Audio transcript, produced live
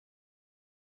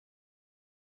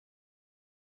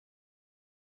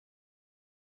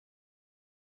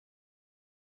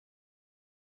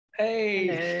Hey.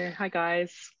 Hello. Hi,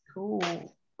 guys. Cool.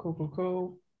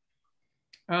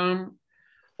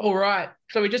 All right.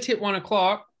 So we just hit 1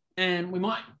 o'clock and we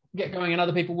might get going and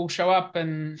other people will show up,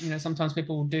 and sometimes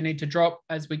people do need to drop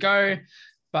as we go,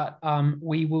 but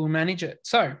we will manage it.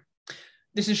 So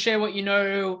this is Share What You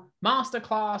Know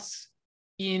Masterclass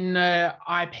in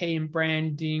IP and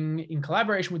branding in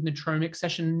collaboration with Neutromics,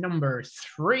 session number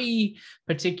 3,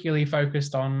 particularly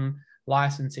focused on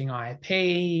licensing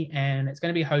IP, and it's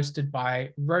going to be hosted by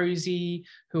Rosie,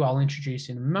 who I'll introduce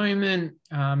in a moment.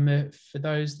 For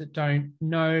those that don't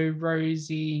know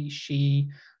Rosie,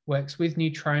 she works with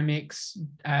Neutromics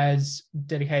as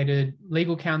dedicated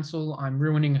legal counsel. I'm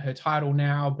ruining her title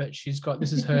now, but she's got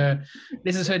this is her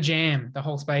jam, the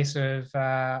whole space of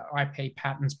IP,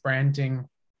 patents, branding,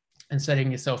 and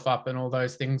setting yourself up, and all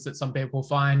those things that some people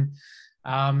find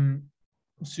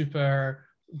super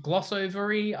gloss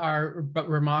overy are but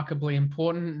remarkably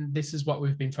important. This is what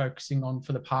we've been focusing on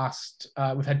for the past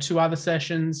we've had 2 other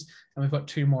sessions and we've got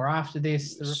 2 more after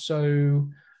this. So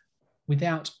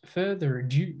without further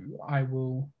ado, I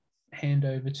will hand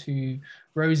over to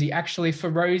Rosie. Actually, for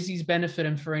Rosie's benefit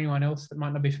and for anyone else that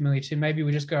might not be familiar too, maybe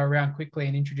we just go around quickly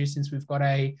and introduce, since we've got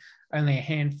only a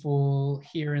handful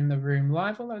here in the room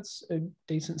live. Well, that's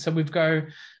decent. So we've got,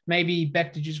 maybe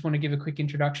Beck, did you just want to give a quick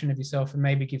introduction of yourself and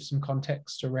maybe give some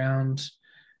context around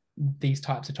these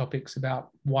types of topics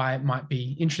about why it might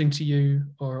be interesting to you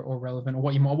or relevant, or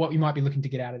what you might be looking to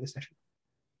get out of this session?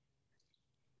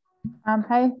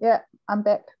 Hey, yeah, I'm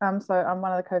Beck. So I'm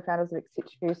one of the co-founders of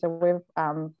Exitu. So we're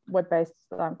web-based,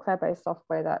 cloud-based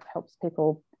software that helps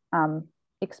people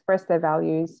express their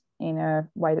values in a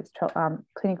way that's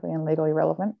clinically and legally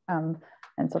relevant, and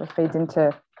sort of feeds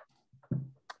into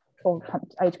all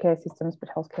aged care systems, but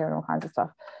healthcare and all kinds of stuff.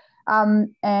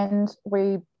 And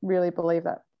we really believe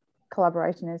that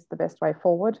collaboration is the best way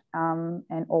forward,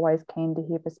 and always keen to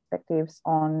hear perspectives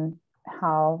on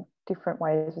how different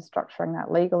ways of structuring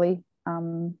that legally,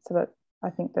 so that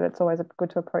I think that it's always good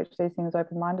to approach these things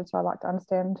open-minded. So I like to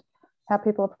understand how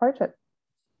people approach it.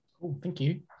 Cool, thank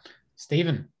you.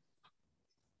 Stephen.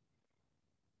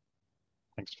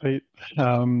 Thanks, Pete.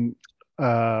 I'm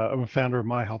a founder of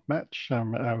My Health Match.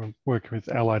 I'm working with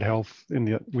allied health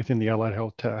within the allied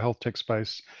health tech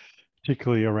space,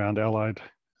 particularly around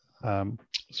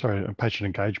patient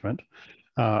engagement.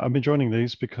 I've been joining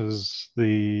these because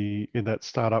in that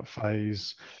startup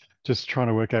phase, just trying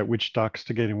to work out which ducks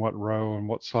to get in what row and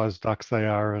what size ducks they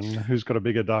are and who's got a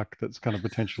bigger duck that's going to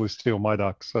potentially steal my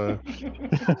duck. So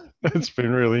it's been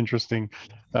really interesting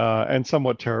and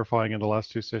somewhat terrifying in the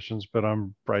last 2 sessions, but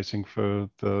I'm bracing for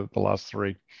the last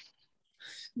 3.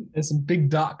 There's some big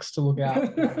ducks to look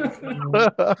out.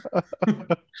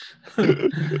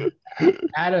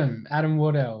 Adam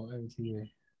Wardell, over to you.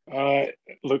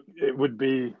 Look, it would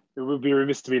be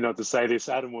remiss to me not to say this.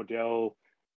 Adam Wardell,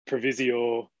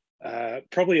 Provisior,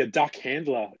 probably a duck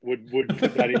handler would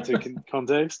put that into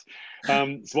context.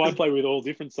 So I play with all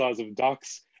different sizes of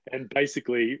ducks, and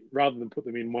basically, rather than put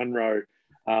them in one row,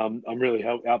 I'm really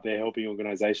out there helping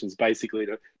organizations basically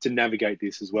to navigate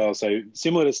this as well. So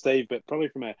similar to Steve, but probably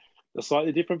from a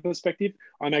slightly different perspective.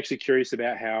 I'm actually curious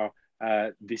about how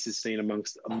this is seen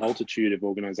amongst a multitude of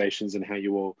organizations and how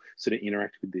you all sort of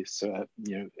interact with this. So,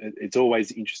 it's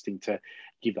always interesting to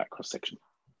give that cross section.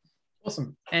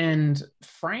 Awesome. And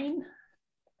Frayne?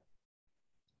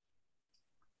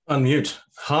 Unmute.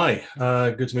 Hi,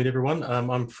 good to meet everyone.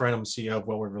 I'm Frayne, I'm CEO of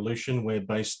Well Revolution. We're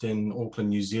based in Auckland,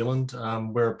 New Zealand.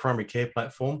 We're a primary care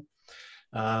platform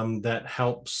that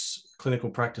helps clinical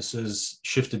practices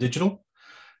shift to digital.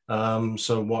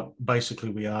 So what basically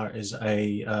we are is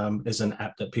an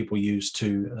app that people use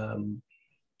to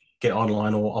get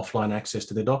online or offline access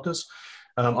to their doctors.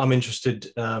 I'm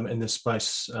interested in this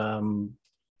space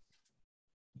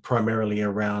primarily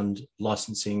around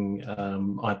licensing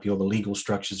IP, or the legal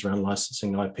structures around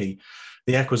licensing IP.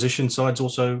 The acquisition side's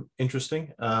also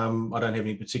interesting. I don't have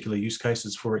any particular use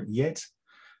cases for it yet,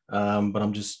 but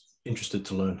I'm just interested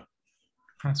to learn.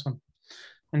 Nice one.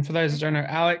 And for those that don't know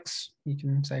Alex, you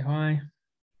can say hi.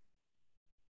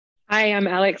 Hi, I'm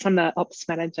Alex. I'm the Ops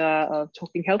Manager of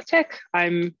Talking Health Tech.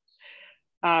 I'm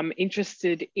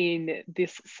interested in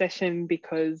this session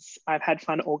because I've had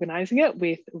fun organising it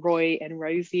with Roy and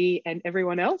Rosie and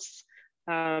everyone else.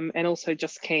 And also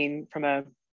just keen from a,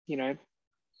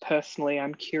 personally,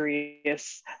 I'm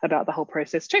curious about the whole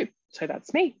process too. So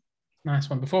that's me. Nice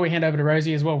one. Before we hand over to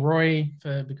Rosie as well, Roy,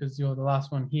 because you're the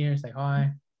last one here, say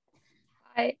hi.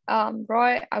 Hi,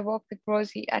 Roy. I work with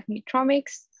Rosie at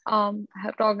Neutromics. I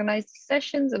help to organize the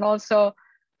sessions, and also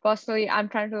personally, I'm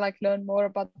trying to learn more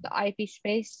about the IP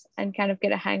space and kind of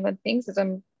get a hang on things, as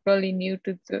I'm really new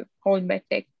to the whole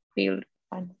medtech field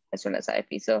and as well as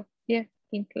IP. So yeah,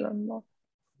 keen to learn more.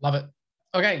 Love it.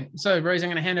 Okay, so Rosie, I'm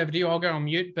going to hand over to you. I'll go on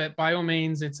mute, but by all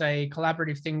means, it's a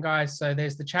collaborative thing, guys. So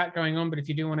there's the chat going on, but if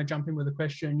you do want to jump in with a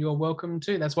question, you're welcome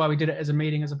to. That's why we did it as a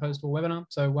meeting as opposed to a webinar.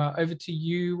 So over to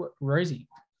you, Rosie.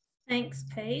 Thanks,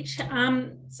 Paige.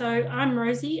 So I'm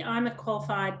Rosie. I'm a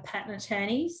qualified patent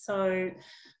attorney. So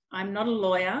I'm not a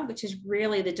lawyer, which is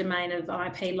really the domain of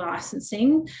IP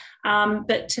licensing.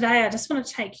 But today I just want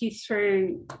to take you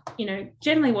through,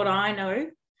 generally what I know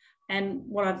and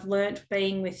what I've learned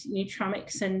being with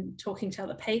Nutromics and talking to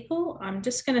other people. I'm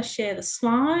just going to share the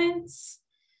slides.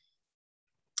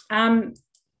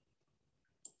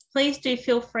 Please do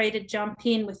feel free to jump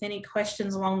in with any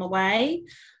questions along the way.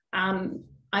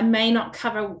 I may not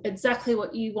cover exactly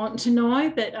what you want to know,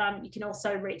 but you can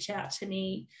also reach out to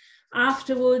me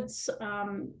afterwards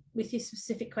with your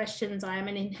specific questions. I am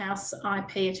an in-house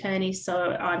IP attorney,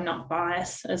 so I'm not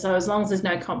biased. So as long as there's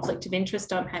no conflict of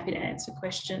interest, I'm happy to answer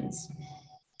questions.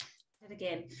 And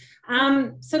again,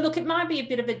 so look, it might be a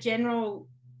bit of a general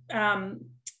or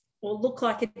look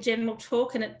like a general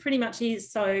talk, and it pretty much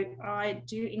is. So I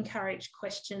do encourage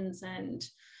questions and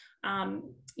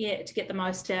yeah, to get the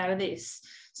most out of this.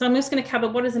 So I'm just going to cover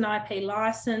what is an IP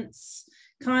license,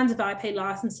 kinds of IP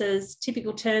licenses,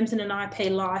 typical terms in an IP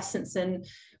license and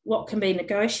what can be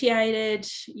negotiated,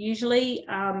 usually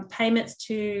payments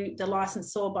to the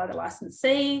licensor by the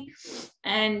licensee,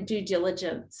 and due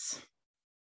diligence.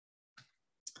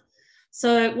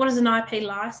 So what is an IP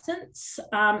license?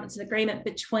 It's an agreement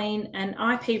between an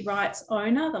IP rights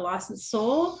owner, the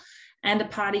licensor, and a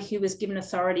party who was given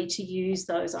authority to use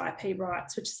those IP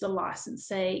rights, which is the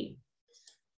licensee.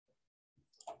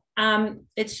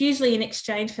 It's usually in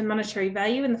exchange for monetary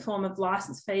value in the form of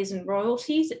license fees and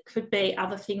royalties. It could be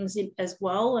other things as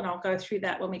well, and I'll go through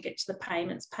that when we get to the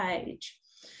payments page.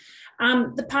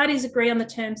 The parties agree on the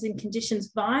terms and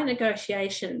conditions via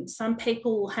negotiation. Some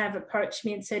people have approached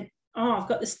me and said, oh, I've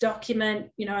got this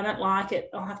document, I don't like it,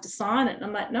 I'll have to sign it. And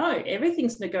I'm like, no,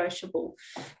 everything's negotiable.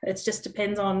 It just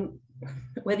depends on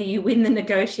whether you win the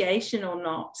negotiation or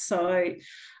not. So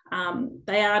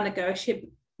they are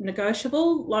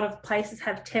negotiable. A lot of places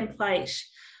have template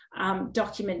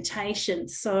documentation.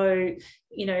 So,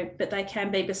 but they can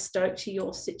be bespoke to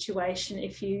your situation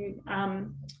if you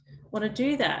want to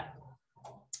do that.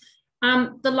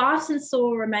 The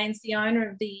licensor remains the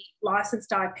owner of the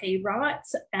licensed IP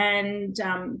rights, and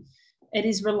it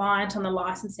is reliant on the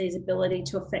licensee's ability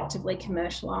to effectively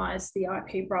commercialise the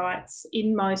IP rights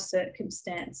in most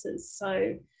circumstances.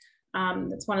 So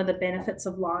that's one of the benefits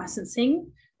of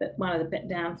licensing, but one of the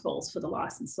downfalls for the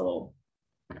licensor.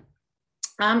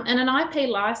 And an IP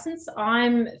licence,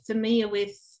 I'm familiar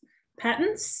with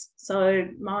patents. So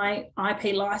my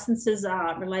IP licenses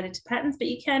are related to patents, but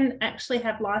you can actually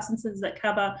have licenses that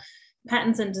cover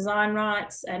patents and design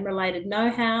rights and related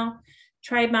know-how,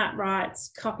 trademark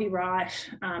rights, copyright,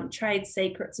 trade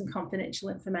secrets and confidential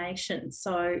information.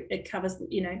 So it covers,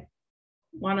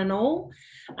 one and all.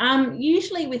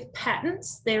 Usually with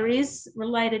patents, there is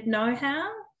related know-how,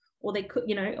 or they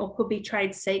could, or could be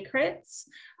trade secrets.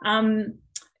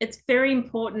 It's very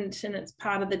important, and it's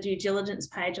part of the due diligence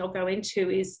page I'll go into,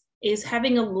 is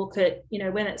having a look at,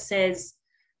 when it says,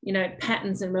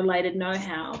 patents and related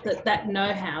know-how, that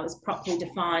know-how is properly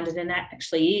defined and it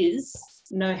actually is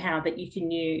know-how that you can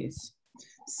use.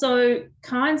 So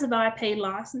kinds of IP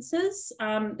licenses,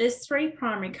 there's three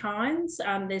primary kinds.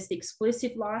 There's the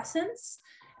exclusive license,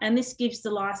 and this gives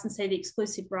the licensee the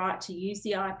exclusive right to use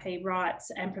the IP rights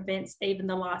and prevents even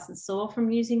the licensor from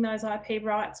using those IP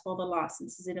rights while the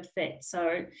license is in effect.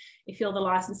 So if you're the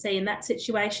licensee in that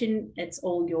situation, it's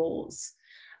all yours.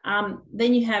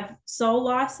 Then you have sole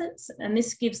license, and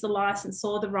this gives the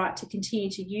licensor the right to continue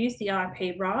to use the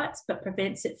IP rights, but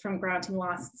prevents it from granting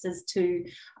licenses to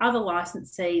other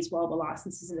licensees while the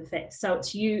license is in effect. So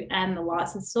it's you and the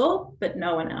licensor, but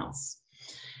no one else.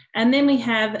 And then we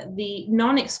have the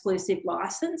non-exclusive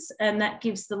license, and that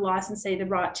gives the licensee the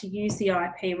right to use the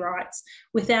IP rights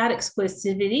without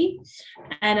exclusivity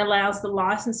and allows the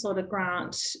licensor to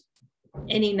grant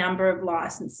any number of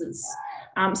licenses.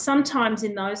 Sometimes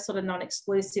in those sort of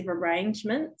non-exclusive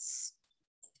arrangements,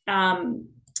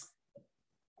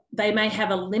 they may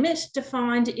have a limit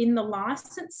defined in the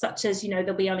license, such as,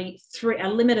 there'll be only a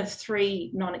limit of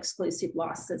 3 non-exclusive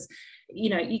licenses.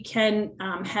 You can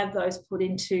have those put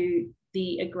into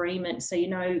the agreement. So,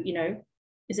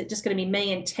 is it just going to be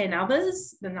me and 10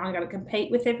 others? Then I'm going to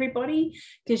compete with everybody?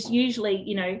 Because usually,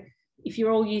 if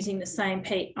you're all using the same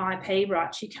IP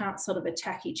rights, you can't sort of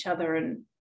attack each other, and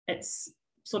it's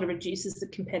sort of reduces the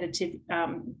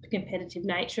competitive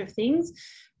nature of things.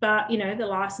 But, you know, the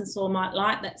licensor might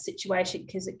like that situation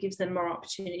because it gives them more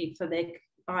opportunity for their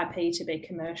IP to be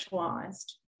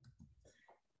commercialised.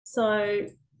 So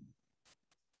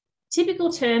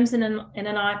typical terms in an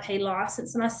IP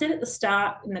licence, and I said at the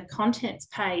start in the contents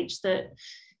page that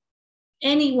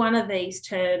any one of these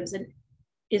terms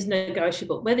is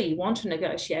negotiable. Whether you want to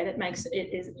negotiate it makes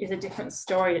it is a different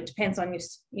story. It depends on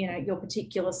your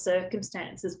particular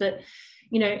circumstances. But,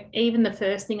 you know, even the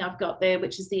first thing I've got there,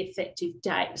 which is the effective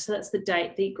date. So that's the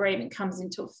date the agreement comes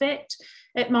into effect.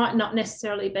 It might not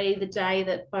necessarily be the day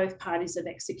that both parties have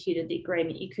executed the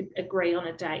agreement. You could agree on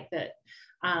a date that,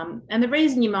 and the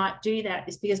reason you might do that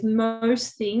is because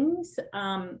most things,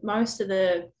 most of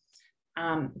the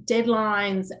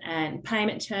deadlines and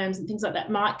payment terms and things like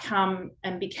that might come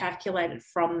and be calculated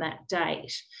from that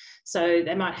date. So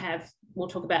they might have, we'll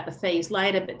talk about the fees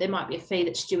later, but there might be a fee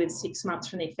that's due in 6 months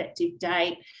from the effective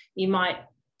date. You might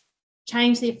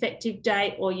change the effective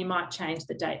date, or you might change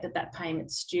the date that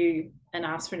payment's due and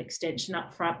ask for an extension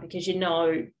up front because you know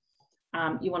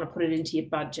you want to put it into your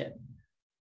budget.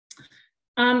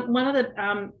 Another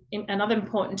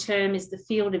important term is the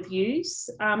field of use.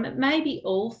 It may be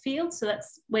all fields, so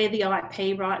that's where the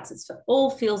IP rights, it's for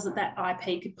all fields that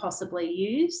IP could possibly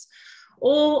use.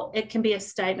 Or it can be a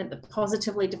statement that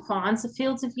positively defines the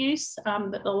fields of use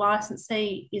that the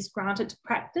licensee is granted to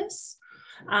practice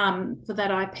for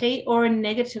that IP, or a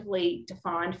negatively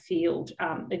defined field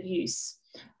of use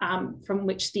from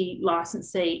which the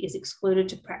licensee is excluded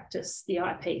to practice the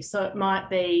IP. So it might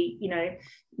be, you know,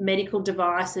 medical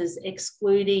devices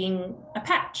excluding a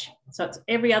patch. So it's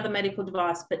every other medical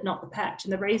device, but not the patch.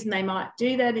 And the reason they might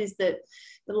do that is that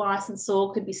the licensor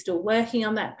could be still working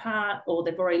on that part, or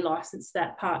they've already licensed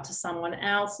that part to someone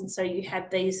else. And so you have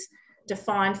these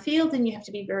defined fields, and you have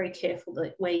to be very careful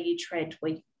that where you tread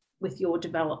with your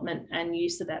development and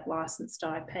use of that licensed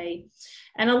IP.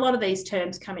 And a lot of these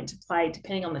terms come into play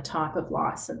depending on the type of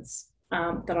license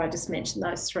that I just mentioned,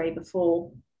 those three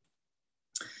before.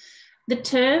 The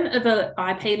term of an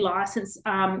IP license,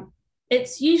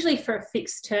 it's usually for a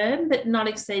fixed term, but not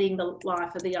exceeding the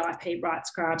life of the IP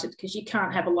rights granted, because you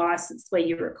can't have a license where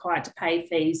you're required to pay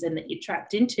fees and that you're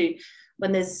trapped into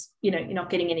when there's, you know, you're not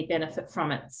getting any benefit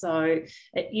from it. So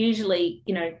it usually,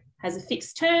 you know, has a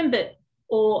fixed term, but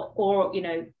or you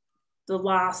know, the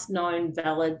last known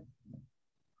valid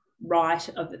right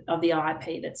of the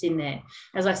IP that's in there.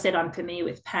 As I said, I'm familiar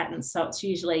with patents, so it's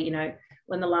usually, you know,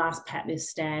 when the last patent is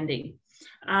standing.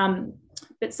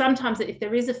 But sometimes if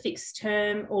there is a fixed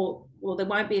term, or there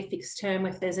won't be a fixed term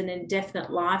if there's an indefinite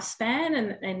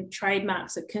lifespan, and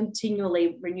trademarks are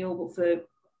continually renewable for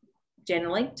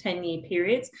generally 10-year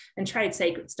periods, and trade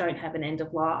secrets don't have an end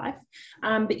of life.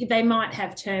 But they might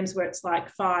have terms where it's like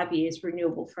 5 years,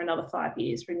 renewable for another 5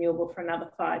 years, renewable for another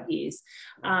 5 years.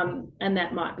 And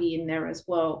that might be in there as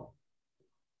well.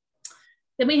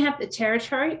 Then we have the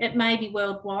territory. It may be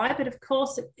worldwide, but of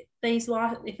course, if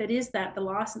it is that, the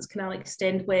license can only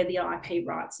extend where the IP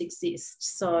rights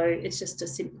exist. So it's just a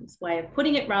simple way of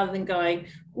putting it, rather than going,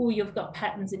 oh, you've got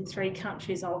patents in 3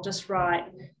 countries, I'll just write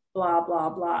blah, blah,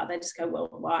 blah. They just go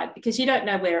worldwide, because you don't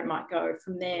know where it might go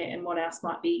from there and what else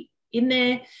might be in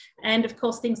there. And of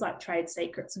course, things like trade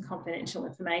secrets and confidential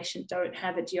information don't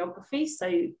have a geography, so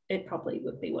it probably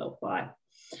would be worldwide.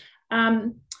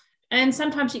 And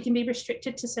sometimes you can be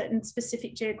restricted to certain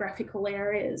specific geographical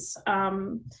areas.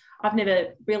 I've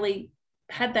never really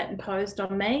had that imposed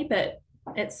on me, but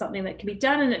it's something that can be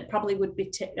done, and it probably would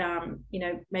be, you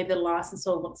know, maybe the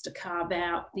licensor wants to carve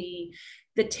out the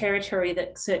territory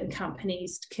that certain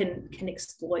companies can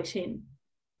exploit in.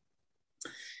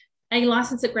 A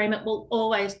license agreement will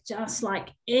always, just like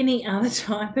any other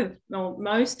type of, or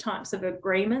most types of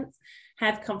agreements,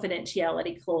 have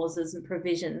confidentiality clauses and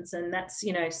provisions, and that's,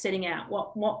 you know, setting out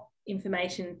what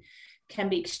information can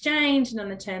be exchanged and on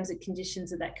the terms and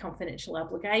conditions of that confidential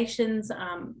obligations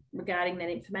regarding that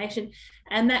information.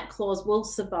 And that clause will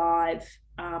survive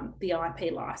the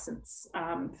IP license,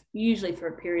 usually for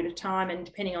a period of time, and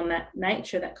depending on that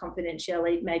nature, that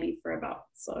confidentiality, maybe forever.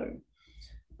 So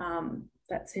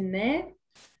that's in there.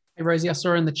 Hey, Rosie, I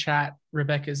saw in the chat,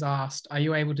 Rebecca's asked, are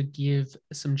you able to give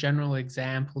some general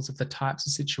examples of the types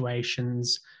of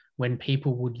situations when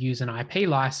people would use an IP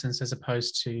license as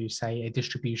opposed to, say, a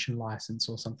distribution license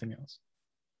or something else?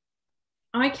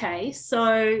 Okay,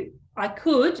 so I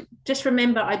could just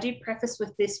remember, I do preface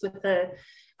with this with the,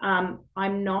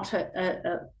 I'm not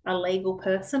a legal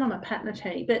person, I'm a patent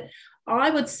attorney, but I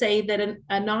would say that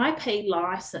an IP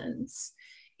license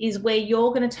is where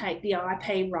you're going to take the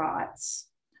IP rights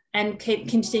and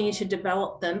continue to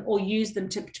develop them or use them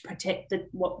to protect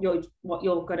what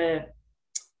you're going to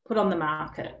put on the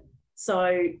market.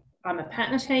 So I'm a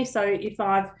patent attorney. So if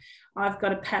I've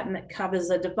got a patent that covers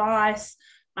a device,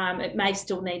 it may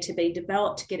still need to be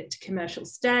developed to get it to commercial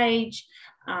stage.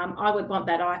 I would want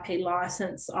that IP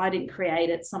license. I didn't create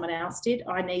it, someone else did.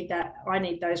 I need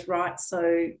those rights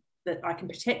so that I can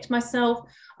protect myself.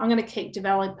 I'm going to keep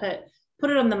developing it, put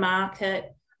it on the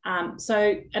market.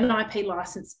 So an IP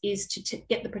license is to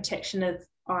get the protection of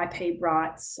IP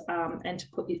rights and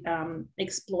to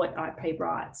exploit IP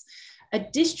rights. A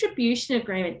distribution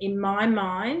agreement, in my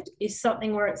mind, is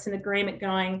something where it's an agreement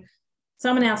going,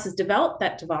 someone else has developed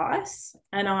that device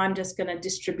and I'm just going to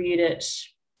distribute it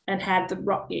and have the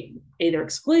either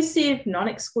exclusive,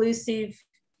 non-exclusive.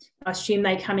 I assume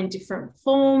they come in different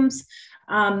forms,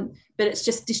 but it's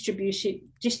just distribution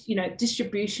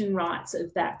rights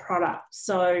of that product.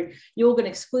 So you're going to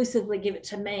exclusively give it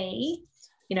to me,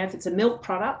 if it's a milk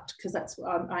product, because that's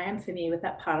I am familiar with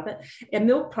that part of it, a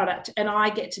milk product, and I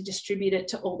get to distribute it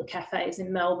to all the cafes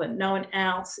in Melbourne. No one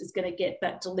else is going to get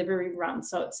that delivery run.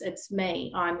 So it's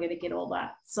me. I'm going to get all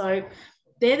that. So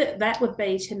that would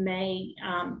be, to me,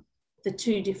 the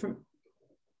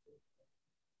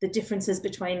differences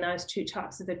between those two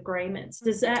types of agreements.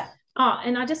 Does that? Oh,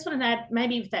 and I just want to add,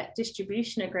 maybe with that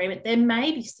distribution agreement, there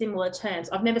may be similar terms.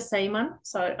 I've never seen one,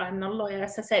 so I'm not a lawyer,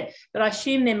 as I said, but I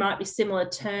assume there might be similar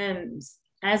terms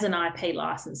as an IP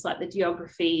license, like the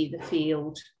geography, the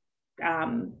field,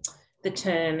 the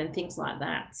term, and things like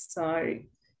that. So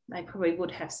they probably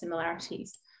would have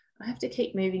similarities. I have to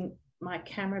keep moving my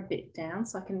camera a bit down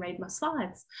so I can read my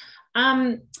slides.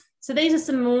 So these are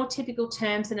some more typical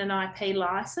terms in an IP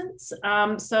license.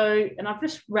 And I've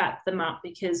just wrapped them up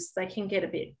because they can get a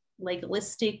bit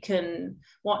legalistic and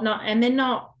whatnot, and they're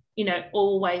not,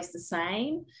 always the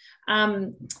same.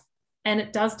 And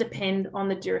it does depend on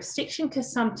the jurisdiction,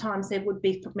 because sometimes there would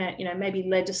be, maybe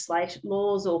legislation,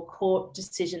 laws or court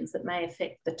decisions that may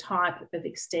affect the type of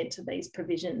extent of these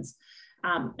provisions,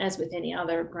 as with any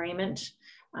other agreement.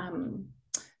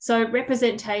 So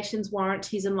representations,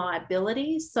 warranties and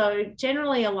liabilities. So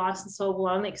generally a licensor will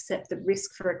only accept the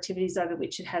risk for activities over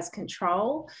which it has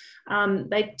control.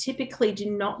 They typically do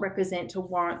not represent or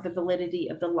warrant the validity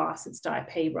of the licensed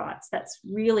IP rights. That's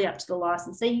really up to the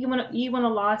licensee. You want to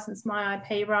license my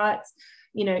IP rights,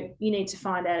 you need to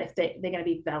find out if they're going to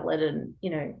be valid, and,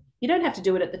 you don't have to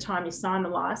do it at the time you sign the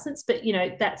license, but,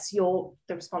 that's the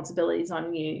responsibilities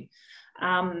on you.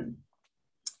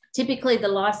 Typically, the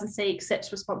licensee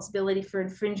accepts responsibility for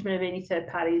infringement of any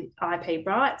third-party IP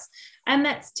rights, and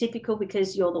that's typical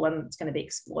because you're the one that's going to be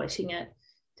exploiting it.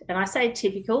 And I say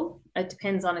typical, it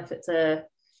depends on if it's a,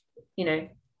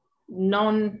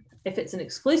 if it's an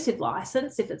exclusive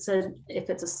license, if it's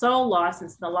a sole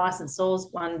license and the licensor's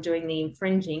one doing the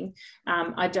infringing,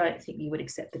 I don't think you would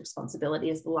accept the responsibility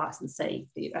as the licensee.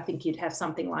 I think you'd have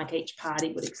something like each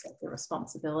party would accept the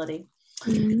responsibility.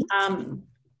 Mm-hmm.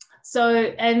 So,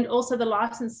 and also the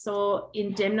licensor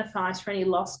indemnifies for any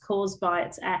loss caused by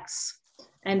its acts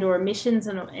and or omissions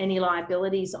and any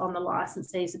liabilities on the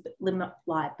licensee's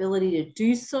liability to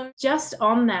do so. Just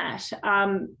on that,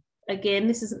 again,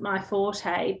 this isn't my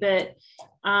forte, but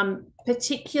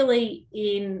particularly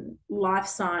in life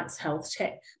science health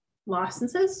tech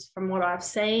licenses, from what I've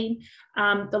seen,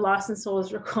 the licensor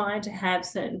is required to have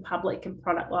certain public and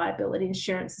product liability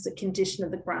insurance as a condition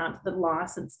of the grant of the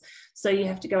license. So you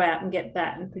have to go out and get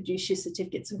that and produce your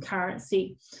certificates and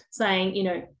currency saying,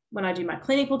 when I do my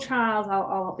clinical trials,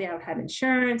 I'll be able to have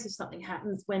insurance if something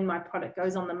happens when my product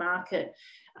goes on the market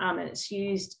and it's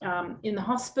used in the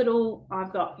hospital.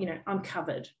 I've got, I'm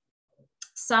covered.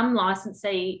 Some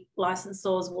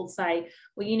licensors will say,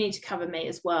 well, you need to cover me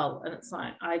as well. And it's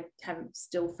like, I haven't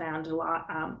still found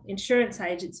a insurance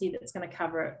agency that's going to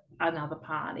cover another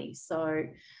party. So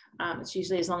it's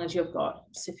usually, as long as you've got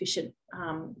sufficient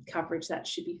coverage, that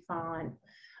should be fine.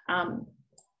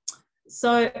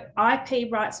 So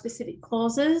IP right specific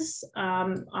clauses,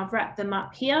 I've wrapped them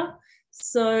up here.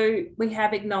 So we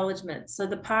have acknowledgement. So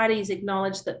the parties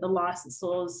acknowledge that the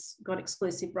licensor's got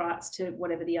exclusive rights to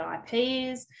whatever the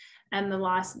IP is, and the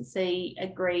licensee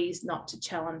agrees not to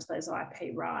challenge those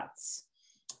IP rights.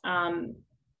 So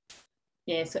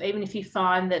even if you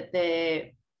find that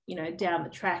they're, down the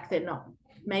track, they're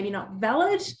maybe not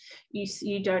valid,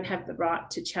 you don't have the right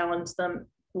to challenge them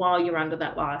while you're under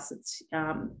that license.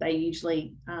 They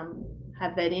usually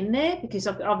have that in there, because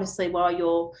obviously while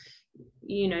you're,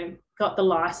 got the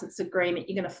license agreement,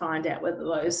 you're going to find out whether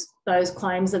those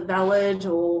claims are valid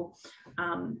or,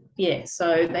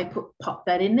 so they pop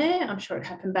that in there. I'm sure it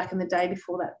happened back in the day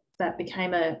before that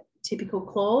became a typical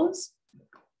clause.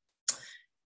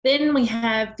 Then we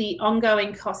have the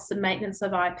ongoing costs and maintenance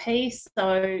of IP.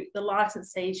 So the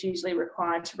licensee is usually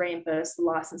required to reimburse the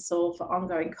licensor for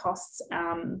ongoing costs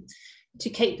to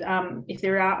keep, if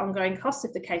there are ongoing costs,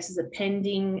 if the cases are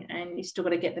pending and you've still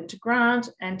got to get them to grant,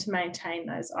 and to maintain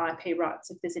those IP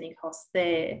rights if there's any costs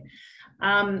there.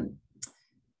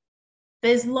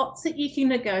 There's lots that you can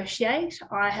negotiate.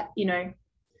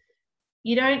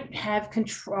 You don't have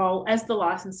control as the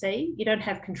licensee. You don't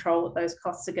have control what those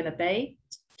costs are going to be.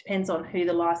 Depends on who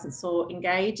the licensor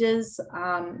engages.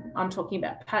 I'm talking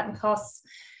about patent costs.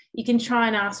 You can try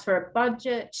and ask for a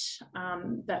budget.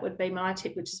 That would be my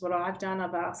tip, which is what I've done.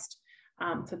 I've asked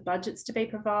for budgets to be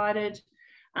provided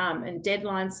and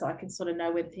deadlines, so I can sort of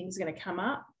know when things are going to come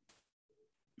up.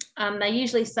 They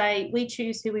usually say, we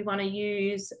choose who we want to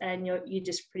use, and you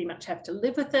just pretty much have to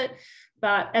live with it.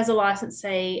 But as a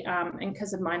licensee, and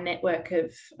because of my network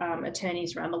of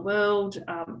attorneys around the world,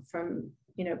 from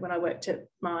when I worked at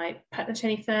my patent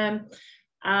attorney firm,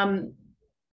 I've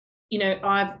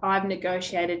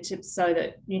negotiated so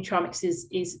that Nutromix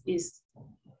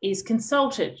is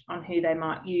consulted on who they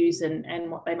might use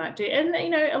and what they might do. And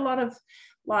a lot of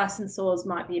licensors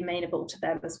might be amenable to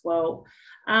that as well.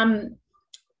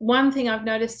 One thing I've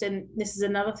noticed, and this is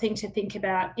another thing to think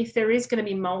about, if there is going to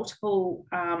be multiple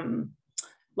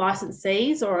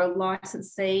licensees, or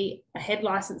a head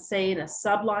licensee and a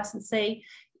sub licensee,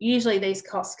 usually these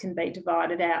costs can be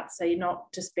divided out, so you're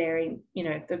not just bearing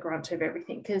the grunt of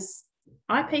everything, because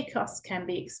IP costs can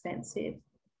be expensive.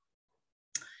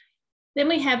 Then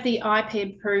we have the IP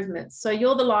improvements. So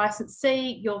you're the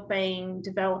licensee, you're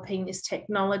developing this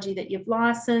technology that you've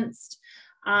licensed.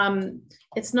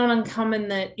 It's not uncommon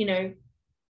that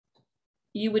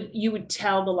you would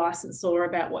tell the licensor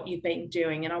about what you've been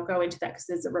doing, and I'll go into that because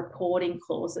there's a reporting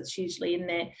clause that's usually in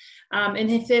there. And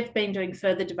if they've been doing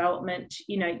further development,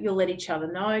 you'll let each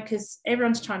other know, because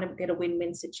everyone's trying to get a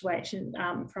win-win situation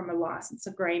from a license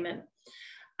agreement.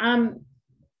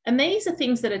 And these are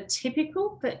things that are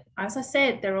typical, but as I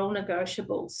said, they're all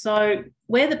negotiable. So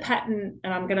where the patent,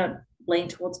 and I'm going to lean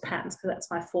towards patents because that's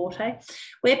my forte,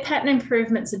 where patent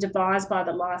improvements are devised by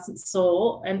the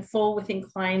licensor and fall within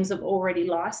claims of already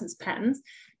licensed patents,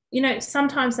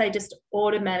 sometimes they just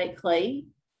automatically,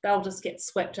 they'll just get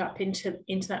swept up into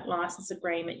that license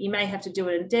agreement. You may have to do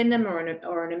an addendum or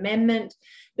an amendment,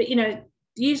 but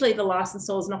usually the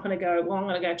licensor is not going to go, well, I'm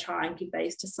going to go try and give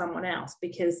these to someone else,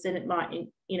 because then it might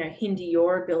hinder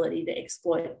your ability to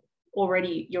exploit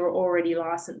your already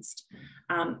licensed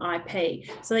IP.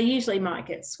 So they usually might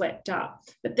get swept up.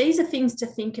 But these are things to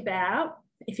think about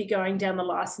if you're going down the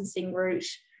licensing route,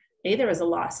 either as a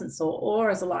licensor or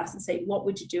as a licensee. What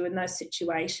would you do in those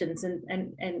situations,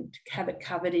 and have it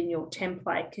covered in your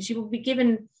template? Because you will be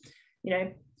given, you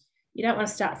don't want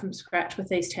to start from scratch with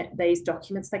these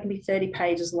documents. They can be 30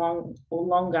 pages long or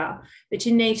longer, but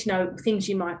you need to know things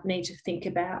you might need to think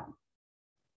about.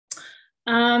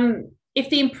 If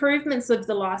the improvements of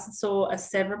the licensor are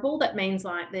severable, that means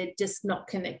like they're just not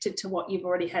connected to what you've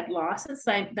already had licensed.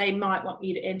 They might want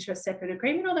you to enter a separate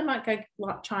agreement, or they might go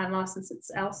try and license it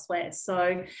elsewhere.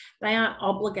 So they aren't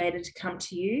obligated to come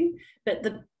to you. But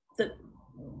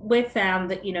we've found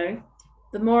that,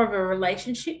 the more of a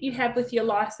relationship you have with your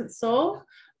licensor,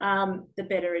 the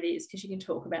better it is, because you can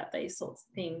talk about these sorts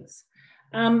of things.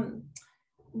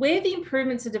 Where the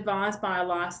improvements are devised by a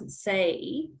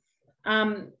licensee,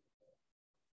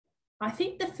 I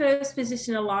think the first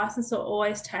position a licensor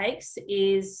always takes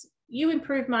is, you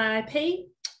improve my IP,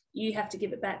 you have to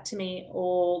give it back to me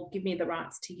or give me the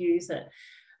rights to use it.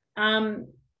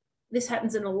 This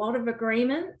happens in a lot of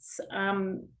agreements.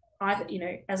 As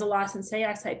a licensee,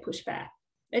 I say push back.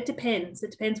 It depends. It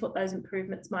depends what those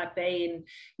improvements might be. And,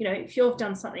 if you've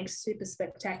done something super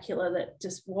spectacular that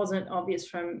just wasn't obvious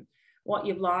from what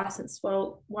you've licensed,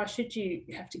 well, why should you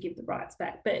have to give the rights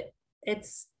back? But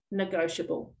it's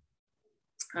negotiable.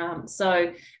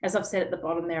 So as I've said at the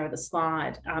bottom there of the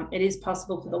slide, it is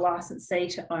possible for the licensee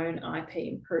to own IP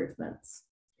improvements.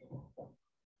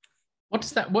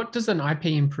 What does an IP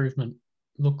improvement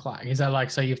look like? Is that like,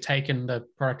 so you've taken the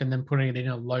product and then putting it in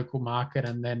a local market,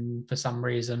 and then for some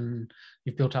reason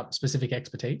you've built up specific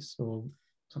expertise or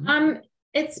something?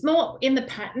 It's more in the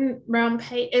patent realm,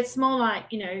 Pete. It's more like,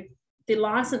 the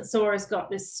licensor has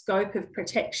got this scope of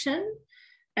protection.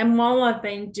 And while I've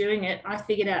been doing it, I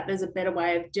figured out there's a better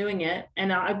way of doing it.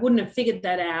 And I wouldn't have figured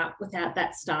that out without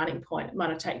that starting point. It might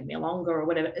have taken me longer or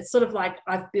whatever. It's sort of like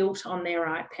I've built on their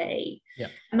IP. Yeah.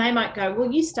 And they might go, well,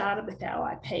 you started with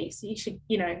our IP, so you should,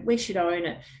 we should own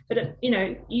it. But,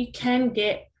 you can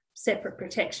get separate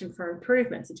protection for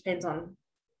improvements. It depends on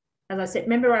as I said,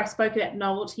 remember I spoke about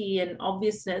novelty and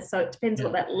obviousness, so it depends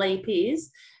what that leap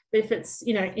is. But if it's,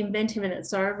 you know, inventive in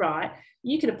its own right,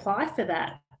 you could apply for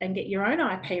that and get your own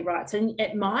IP rights. And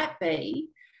it might be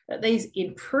that these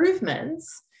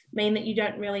improvements mean that you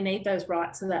don't really need those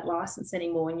rights of that license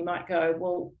anymore. And you might go,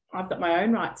 well, I've got my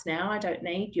own rights now. I don't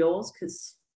need yours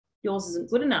because yours isn't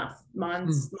good enough.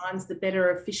 Mine's the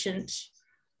better, efficient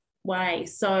way.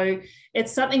 So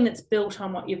it's something that's built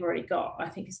on what you've already got, I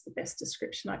think is the best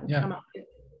description I can come up with.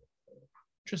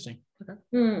 Interesting. Okay.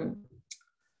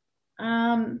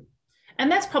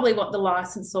 And that's probably what the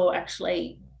licensor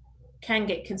actually can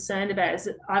get concerned about, is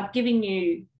that I've given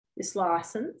you this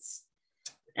license,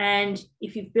 and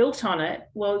if you've built on it,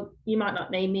 well, you might not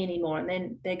need me anymore, and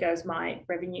then there goes my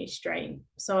revenue stream.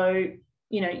 So,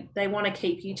 you know, they want to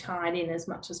keep you tied in as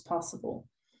much as possible.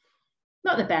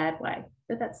 Not in a bad way,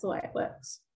 but that's the way it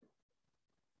works.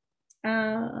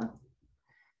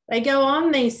 They go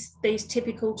on these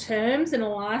typical terms in a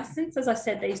license. As I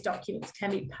said, these documents can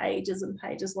be pages and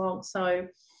pages long. So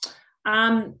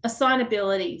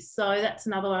assignability. So that's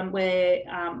another one where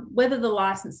whether the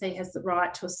licensee has the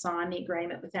right to assign the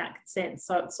agreement without consent.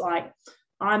 So it's like,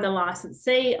 I'm the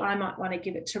licensee, I might want to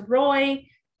give it to Roy.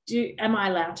 Am I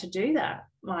allowed to do that?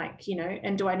 Like, you know,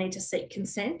 and do I need to seek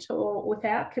consent or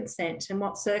without consent? And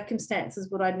what circumstances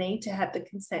would I need to have the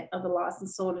consent of the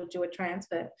licensor to do a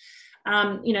transfer?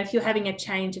 You know, if you're having a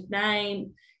change of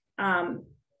name,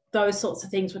 those sorts of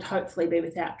things would hopefully be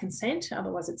without consent.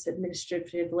 Otherwise, it's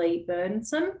administratively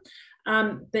burdensome.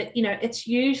 But, you know, it's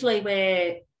usually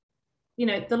where, you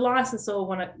know, the licensor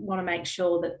want to make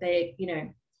sure that they're, you know,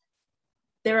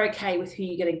 they're okay with who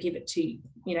you're going to give it to,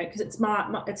 you know, because it's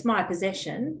my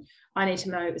possession. I need to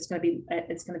know it's going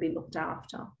to be looked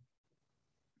after.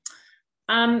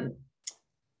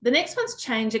 The next one's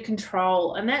change of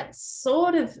control, and that's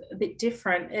sort of a bit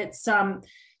different. It's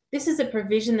this is a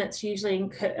provision that's usually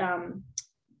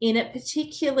in it,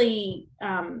 particularly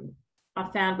I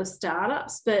found with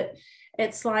startups, but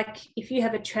it's like if you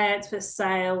have a transfer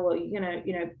sale or you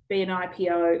know be an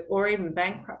IPO or even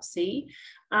bankruptcy,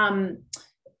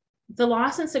 the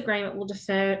license agreement will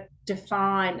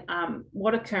define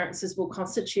what occurrences will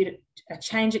constitute a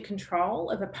change of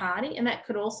control of a party, and that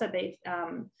could also be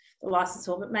the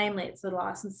licensor, but mainly it's the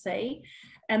licensee,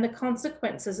 and the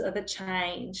consequences of the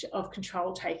change of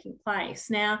control taking place.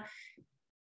 Now,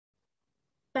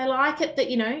 they like it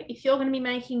that, you know, if you're going to be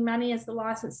making money as the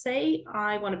licensee,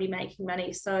 I want to be making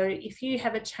money. So if you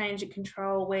have a change of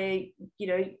control where, you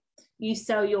know, you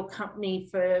sell your company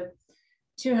for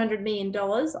 $200 million,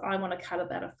 I want to cut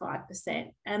it at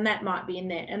 5%, and that might be in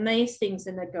there. And these things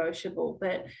are negotiable,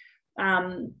 but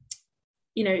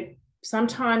you know,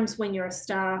 sometimes when you're a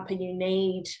startup and you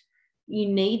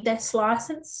need this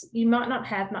license, you might not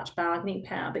have much bargaining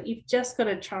power, but you've just got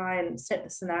to try and set the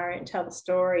scenario and tell the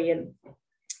story and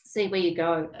see where you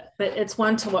go. But it's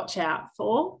one to watch out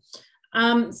for.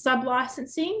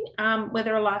 Sub-licensing,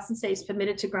 whether a licensee is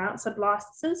permitted to grant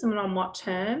sub-licenses and on what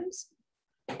terms.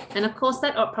 And of course,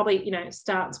 that probably, you know,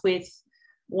 starts with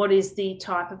what is the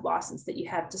type of license that you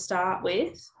have to start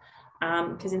with.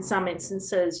 Because in some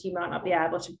instances, you might not be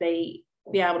able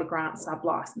to grant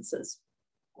sub-licenses.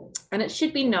 And it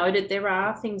should be noted, there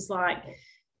are things like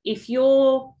if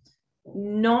you're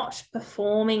not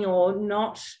performing or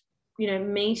not, you know,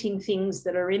 meeting things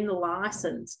that are in the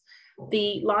license,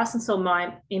 the licensor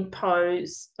might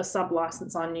impose a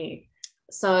sub-license on you.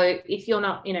 So if you're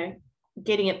not, you know,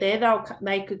 getting it there,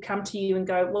 they could come to you and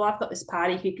go, well, I've got this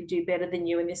party who could do better than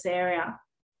you in this area.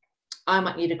 I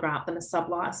want you to grant them a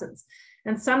sub-license.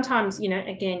 And sometimes, you know,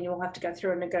 again, you'll have to go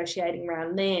through a negotiating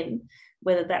round then,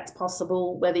 whether that's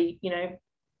possible, whether, you know,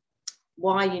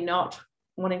 why you're not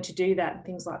wanting to do that and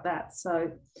things like that.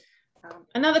 So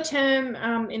another term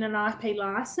in an IP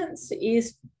license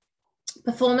is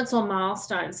performance or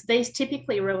milestones. These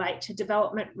typically relate to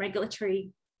development,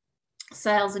 regulatory,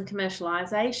 sales and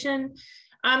commercialization,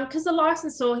 because the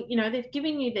licensor, you know, they've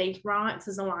given you these rights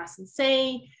as a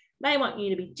licensee. They want you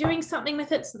to be doing something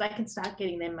with it so they can start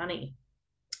getting their money.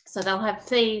 So they'll have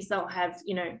fees, they'll have,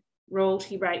 you know,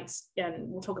 royalty rates, and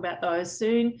we'll talk about those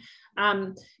soon.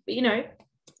 But, you know,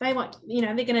 they want, you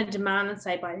know, they're going to demand and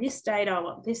say, by this date, I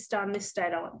want this done, this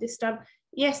date, I want this done.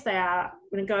 Yes, they are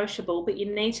negotiable, but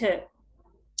you need to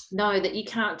know that you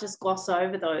can't just gloss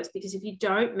over those, because if you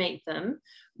don't meet them,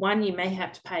 one, you may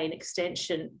have to pay an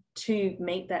extension to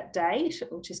meet that date,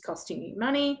 which is costing you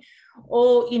money,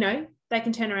 or, you know, they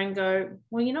can turn around and go,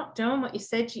 well, you're not doing what you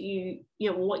said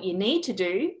what you need to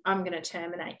do. I'm going to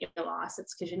terminate your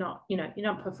license because you're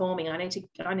not performing. I need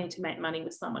to make money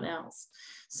with someone else.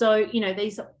 So,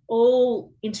 these are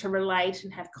all interrelate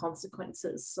and have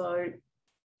consequences. So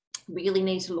really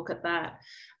need to look at that.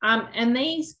 And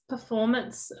these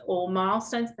performance or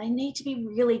milestones, they need to be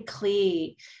really clear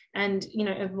and,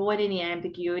 avoid any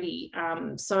ambiguity.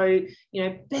 So,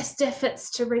 best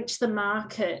efforts to reach the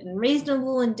market and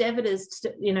reasonable endeavours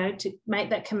to make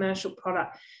that commercial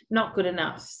product, not good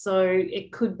enough. So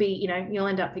it could be, you'll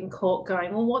end up in court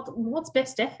going, well, what's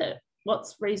best effort?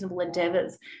 What's reasonable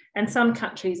endeavours? And some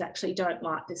countries actually don't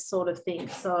like this sort of thing.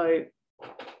 So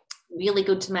really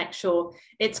good to make sure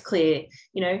it's clear,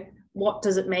 what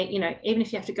does it mean? Even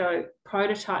if you have to go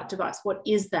prototype device, what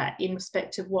is that in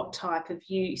respect of what type of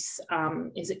use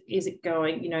is it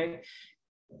going,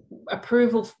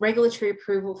 approval, regulatory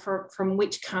approval from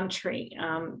which country,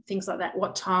 things like that,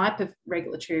 what type of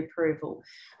regulatory approval,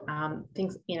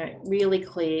 things, really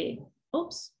clear.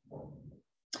 Oops.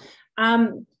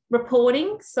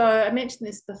 Reporting. So I mentioned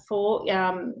this before,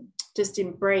 just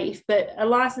in brief, but a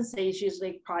licensee is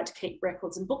usually required to keep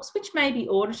records and books, which may be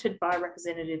audited by a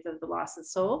representative of the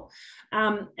licensor,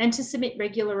 and to submit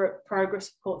regular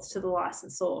progress reports to the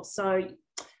licensor. So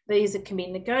these can be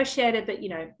negotiated, but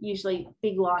usually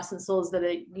big licensors that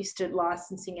are used to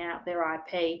licensing out their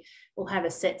IP will have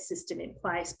a set system in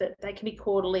place, but they can be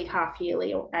quarterly, half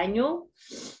yearly, or annual.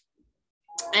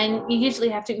 And you usually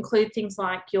have to include things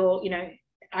like your,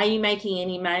 are you making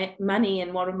any money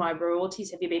and what are my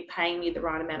royalties? Have you been paying me the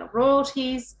right amount of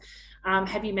royalties?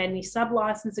 Have you made any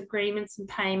sub-license agreements and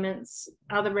payments,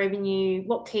 other revenue?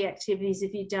 What key activities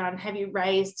have you done? Have you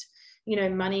raised,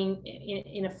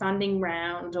 money in a funding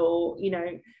round or,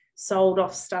 sold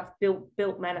off stuff,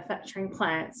 built manufacturing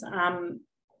plants, and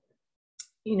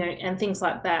things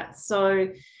like that. So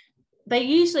they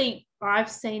usually,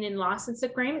 I've seen in license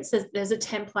agreements, there's a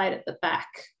template at the back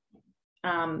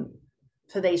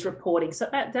for these reporting. So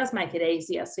that does make it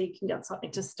easier. So you can get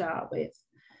something to start with.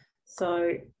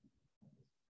 So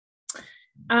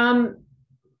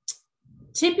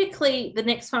typically the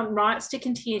next one, rights to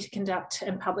continue to conduct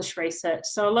and publish research.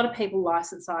 So a lot of people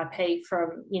license IP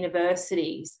from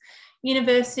universities.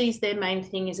 Universities, their main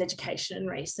thing is education and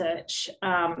research.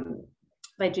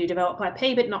 They do develop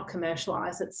IP, but not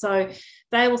commercialise it. So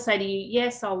they will say to you,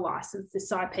 yes, I'll license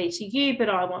this IP to you, but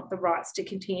I want the rights to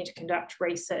continue to conduct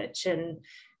research and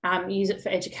use it for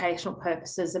educational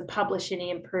purposes and publish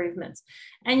any improvements.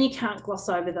 And you can't gloss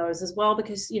over those as well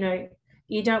because,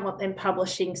 you don't want them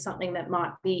publishing something that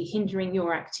might be hindering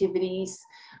your activities.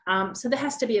 So there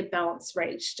has to be a balance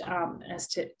reached as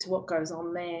to what goes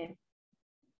on there.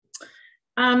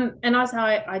 And as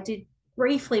I did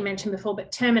briefly mentioned before,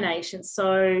 but termination.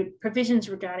 So provisions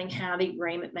regarding how the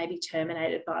agreement may be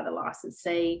terminated by the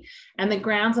licensee and the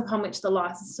grounds upon which the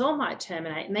licensor might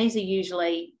terminate. And these are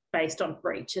usually based on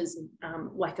breaches and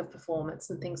lack of performance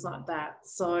and things like that.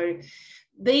 So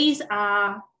these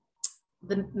are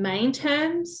the main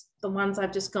terms, the ones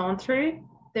I've just gone through.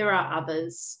 There are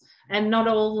others, and not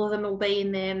all of them will be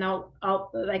in there.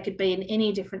 They could be in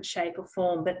any different shape or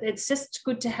form, but it's just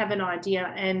good to have an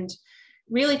idea and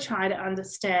really try to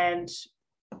understand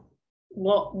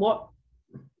what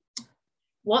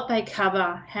they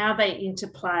cover, how they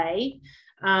interplay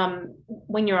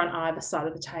when you're on either side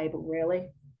of the table, really.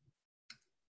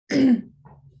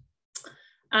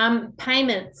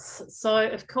 Payments. So,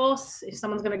 of course, if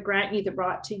someone's going to grant you the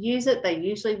right to use it, they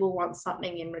usually will want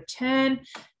something in return.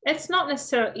 It's not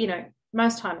necessarily,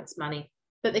 most time it's money,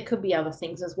 but there could be other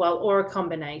things as well, or a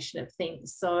combination of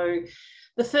things. So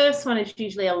the first one is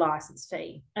usually a license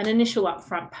fee, an initial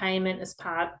upfront payment as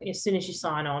soon as you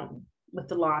sign on with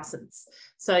the license.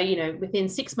 So, within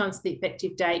 6 months of the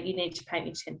effective date, you need to pay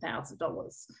me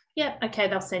 $10,000. Yeah, okay,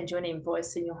 they'll send you an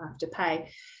invoice and you'll have to pay.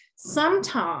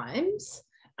 Sometimes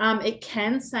it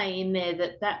can say in there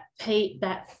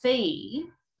that fee,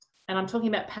 and I'm talking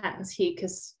about patents here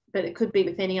but it could be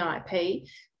with any IP,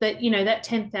 that, that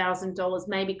 $10,000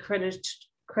 may be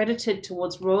credited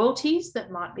towards royalties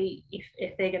that might be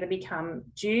if they're going to become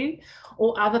due,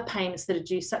 or other payments that are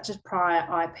due, such as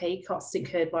prior IP costs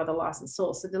incurred by the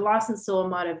licensor. So the licensor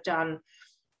might have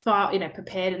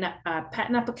prepared a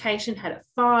patent application, had it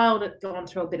filed, it gone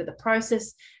through a bit of the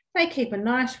process. They keep a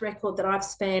nice record that I've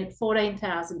spent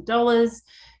 $14,000.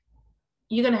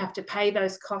 You're going to have to pay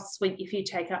those costs if you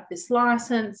take up this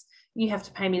license. You have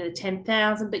to pay me the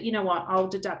 $10,000, but you know what? I'll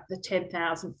deduct the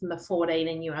 $10,000 from the 14,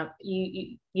 and you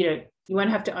won't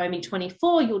have to owe me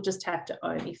 24. You'll just have to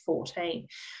owe me 14.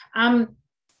 I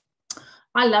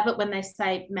love it when they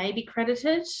say may be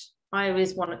credited. I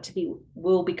always want it to be,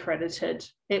 will be credited.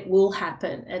 It will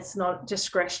happen. It's not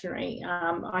discretionary.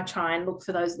 I try and look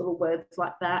for those little words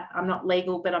like that. I'm not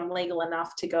legal, but I'm legal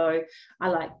enough to go, I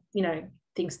like, you know,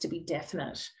 things to be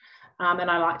definite.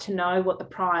 And I like to know what the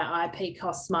prior IP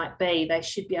costs might be. They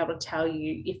should be able to tell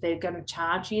you if they're going to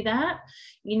charge you that.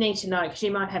 You need to know, because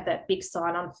you might have that big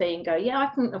sign-on fee and go, yeah, I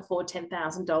can afford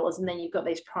 $10,000. And then you've got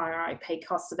these prior IP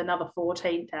costs of another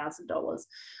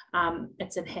 $14,000.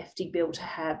 It's a hefty bill to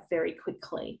have very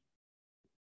quickly.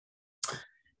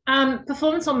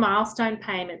 Performance on milestone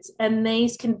payments, and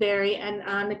these can vary and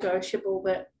are negotiable,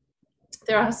 but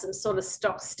there are some sort of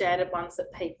stock standard ones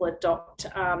that people adopt.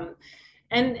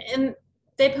 And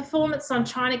their performance on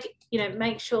trying to, you know,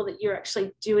 make sure that you're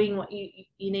actually doing what you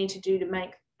need to do to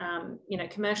make, you know,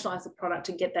 commercialize the product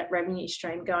and get that revenue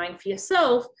stream going for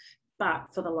yourself, but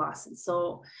for the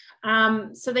licensor.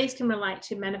 So these can relate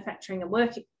to manufacturing a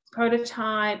working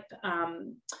prototype,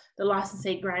 the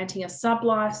licensee granting a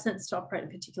sub-license to operate in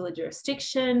a particular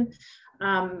jurisdiction.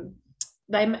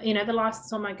 They, you know, the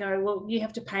licensor might go, well, you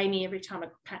have to pay me every time a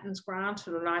patent's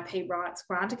granted or an IP rights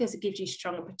granted because it gives you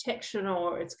stronger protection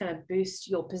or it's going to boost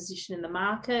your position in the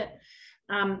market.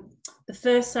 The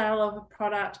first sale of a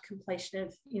product, completion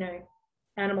of, you know,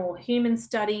 animal or human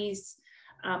studies,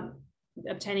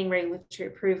 obtaining regulatory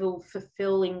approval,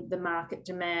 fulfilling the market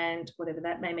demand, whatever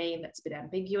that may mean. That's a bit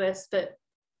ambiguous, but,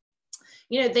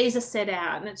 you know, these are set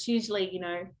out, and it's usually, you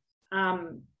know,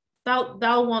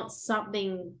 they'll want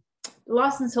something. The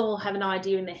licensor will have an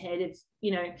idea in their head of,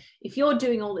 you know, if you're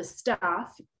doing all this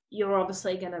stuff, you're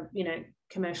obviously going to, you know,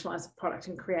 commercialize a product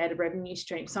and create a revenue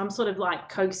stream. So I'm sort of like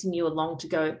coaxing you along to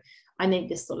go, I need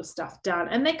this sort of stuff done.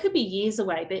 And they could be years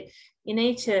away, but you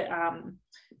need to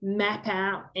map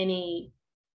out any,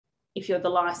 if you're the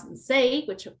licensee,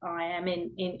 which I am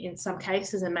in some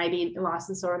cases, and maybe a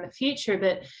licensor in the future,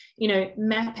 but, you know,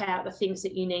 map out the things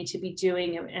that you need to be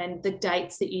doing and the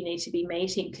dates that you need to be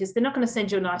meeting, because they're not going to send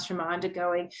you a nice reminder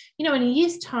going, you know, in a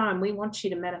year's time, we want you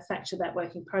to manufacture that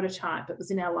working prototype. It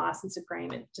was in our license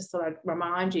agreement. Just thought I'd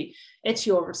remind you, it's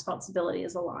your responsibility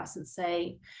as a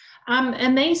licensee.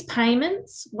 And these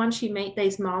payments, once you meet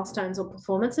these milestones or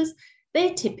performances,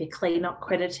 they're typically not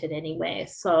credited anywhere.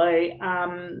 So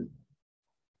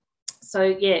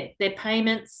yeah, their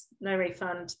payments, no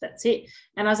refund, that's it.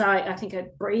 And as I think I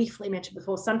briefly mentioned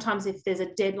before, sometimes if there's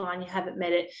a deadline, you haven't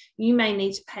met it, you may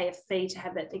need to pay a fee to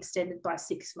have that extended by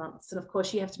 6 months. And of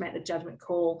course, you have to make the judgment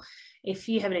call. If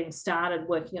you haven't even started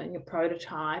working on your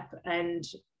prototype and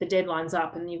the deadline's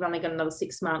up and you've only got another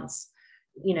 6 months,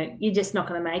 you know, you're just not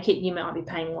going to make it. You might be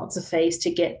paying lots of fees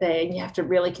to get there, and you have to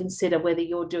really consider whether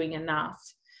you're doing enough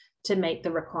to meet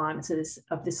the requirements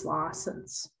of this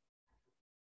license.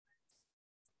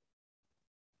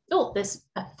 Oh, there's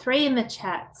a 3 in the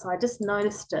chat, so I just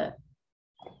noticed it.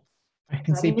 I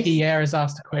can see Pierre has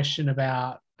asked a question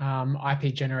about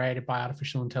IP generated by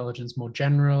artificial intelligence more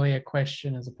generally, a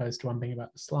question as opposed to one being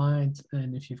about the slides,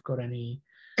 and if you've got any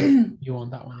view on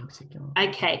that one in particular.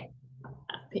 Okay.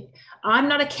 I'm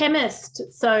not a chemist,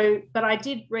 but I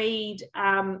did read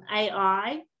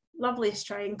AI, lovely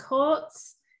Australian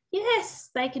courts.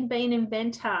 Yes, they can be an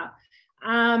inventor.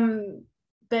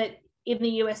 But in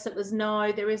the US, it was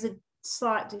no. There is a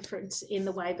slight difference in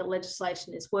the way the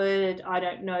legislation is worded. I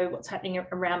don't know what's happening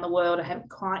around the world. I haven't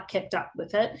quite kept up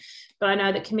with it. But I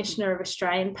know the Commissioner of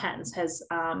Australian Patents has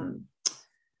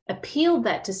appealed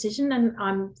that decision, and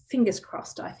I'm fingers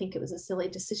crossed. I think it was a silly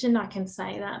decision. I can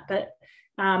say that. But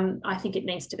I think it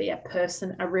needs to be a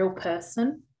real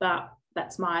person. But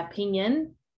that's my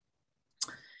opinion.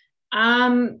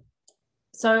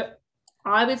 So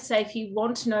I would say if you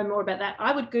want to know more about that,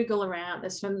 I would Google around.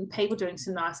 There's some people doing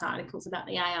some nice articles about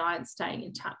the AI and staying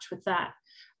in touch with that.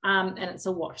 And it's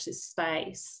a watch this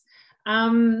space.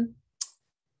 Could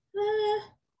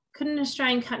an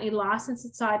Australian company license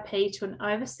its IP to an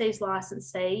overseas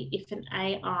licensee if an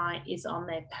AI is on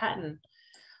their patent?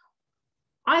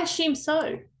 I assume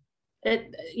so.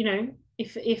 You know,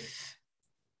 if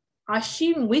I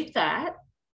assume with that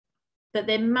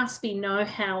there must be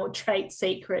know-how or trade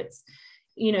secrets,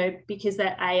 you know, because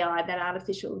that AI, that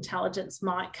artificial intelligence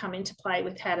might come into play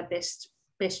with how to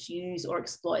best use or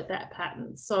exploit that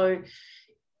patent. So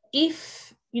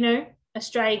if, you know,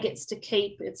 Australia gets to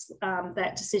keep its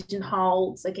that decision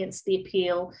holds against the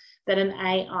appeal that an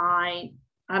AI,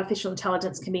 artificial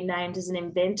intelligence, can be named as an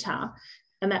inventor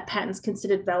and that patent's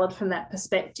considered valid from that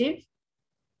perspective,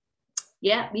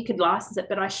 yeah, you could license it,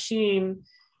 but I assume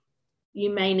you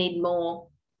may need more.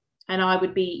 And I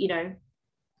would be, you know,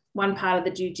 one part of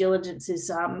the due diligence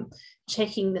is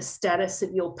checking the status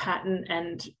of your patent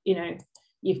and, you know,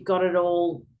 you've got it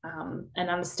all and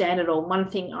understand it all. One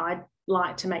thing I'd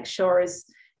like to make sure is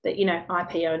that, you know,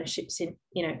 IP ownership's in,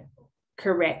 you know,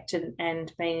 correct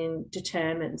and being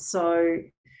determined. So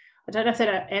I don't know if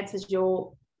that answers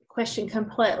your question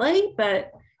completely,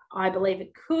 but I believe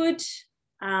it could.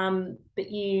 But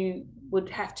you would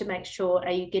have to make sure,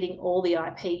 are you getting all the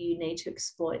IP you need to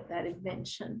exploit that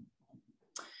invention?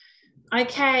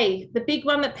 Okay, the big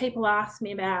one that people ask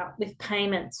me about with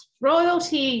payments,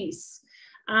 royalties.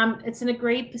 It's an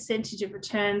agreed percentage of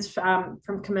returns from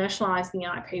commercialising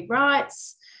IP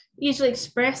rights, usually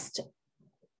expressed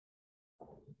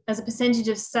as a percentage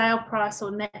of sale price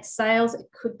or net sales. It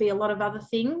could be a lot of other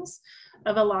things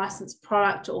of a licensed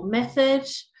product or method.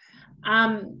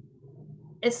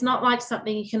 It's not like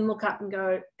something you can look up and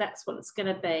go, that's what it's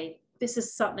going to be. This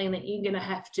is something that you're going to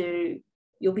have to,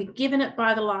 you'll be given it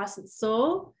by the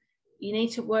licensor. You need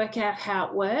to work out how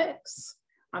it works.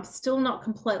 I'm still not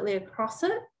completely across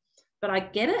it, but I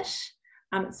get it.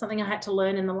 It's something I had to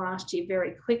learn in the last year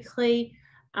very quickly.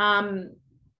 And,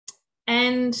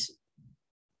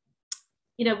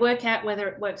 you know, work out whether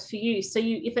it works for you. So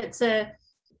if it's a,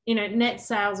 you know, net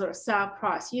sales or a sale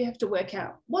price, you have to work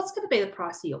out what's going to be the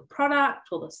price of your product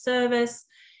or the service.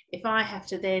 If I have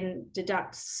to then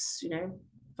deduct, you know,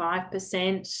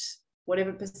 5%,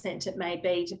 whatever percent it may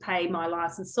be, to pay my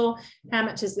licensor, how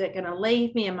much is that going to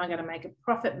leave me? Am I going to make a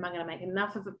profit? Am I going to make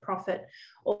enough of a profit?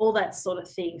 All that sort of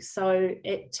thing. So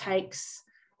it takes,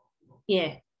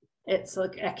 yeah, it's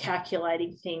like a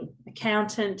calculating thing.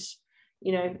 Accountant,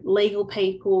 you know, legal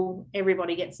people,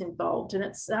 everybody gets involved, and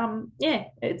it's yeah,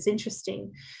 it's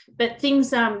interesting. But things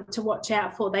to watch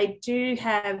out for, they do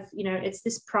have, you know, it's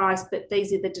this price, but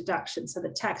these are the deductions. So the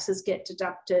taxes get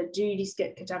deducted, duties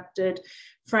get deducted,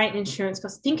 freight and insurance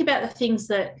costs. Think about the things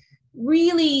that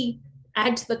really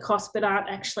add to the cost but aren't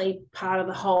actually part of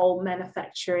the whole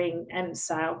manufacturing and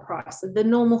sale price. The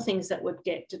normal things that would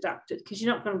get deducted, because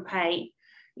you're not going to pay,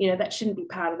 you know, that shouldn't be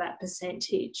part of that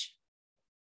percentage.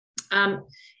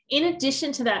 In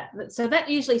addition to that, so that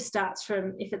usually starts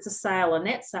from, if it's a sale or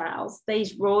net sales,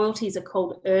 these royalties are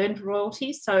called earned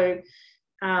royalties. So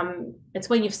it's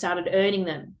when you've started earning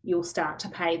them, you'll start to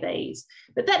pay these.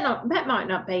 But that might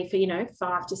not be for, you know,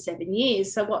 5 to 7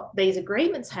 years. So what these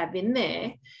agreements have in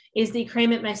there is the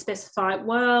agreement may specify,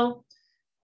 well,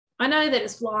 I know that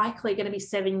it's likely going to be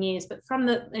 7 years, but from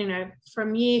the, you know,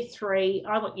 from year 3,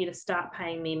 I want you to start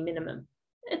paying me a minimum.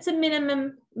 It's a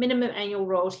minimum annual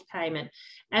royalty payment,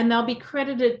 and they'll be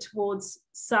credited towards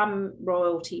some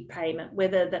royalty payment,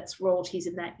 whether that's royalties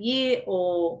in that year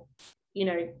or, you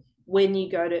know, when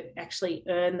you go to actually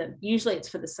earn them. Usually it's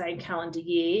for the same calendar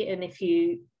year, and if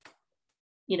you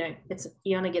know,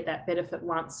 you only get that benefit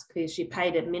once because you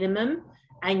paid a minimum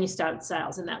and you started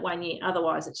sales in that 1 year.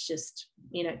 Otherwise, it's just,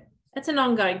 you know, it's an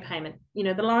ongoing payment. You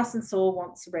know, the licensor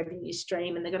wants a revenue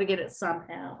stream and they've got to get it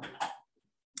somehow.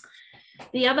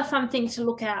 The other fun thing to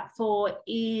look out for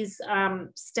is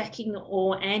stacking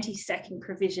or anti-stacking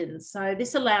provisions. So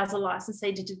this allows a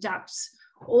licensee to deduct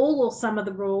all or some of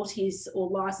the royalties or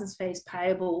license fees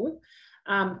payable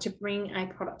to bring a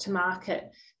product to market.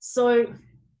 So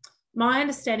my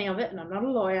understanding of it, and I'm not a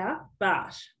lawyer,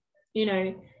 but, you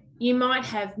know, you might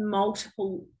have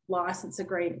multiple license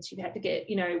agreements. You'd have to get,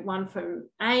 you know, one from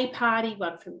A party,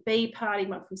 one from B party,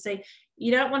 one from C.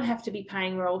 You don't want to have to be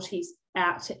paying royalties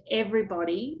out to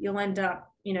everybody. You'll end up,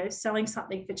 you know, selling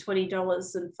something for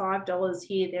 $20 and $5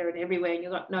 here, there, and everywhere, and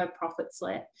you've got no profits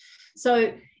left.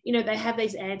 So, you know, they have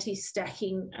these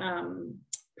anti-stacking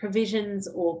provisions,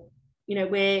 or, you know,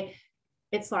 where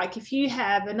it's like if you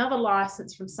have another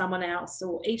license from someone else,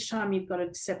 or each time you've got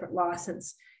a separate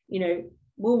license, you know,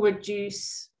 we'll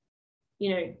reduce,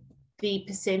 you know, the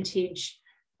percentage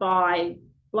by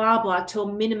blah, blah, to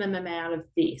a minimum amount of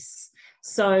this.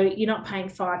 So you're not paying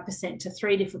 5% to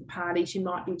 3 different parties. You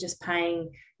might be just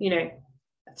paying, you know,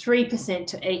 3%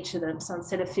 to each of them. So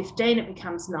instead of 15, it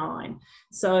becomes 9.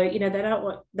 So, you know,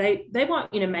 they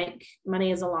want you to make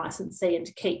money as a licensee and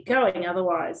to keep going.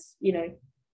 Otherwise, you know,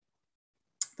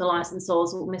 the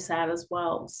licensors will miss out as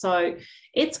well. So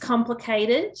it's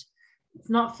complicated. It's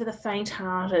not for the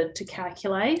faint-hearted to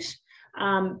calculate,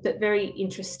 but very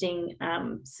interesting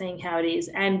seeing how it is,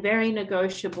 and very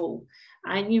negotiable.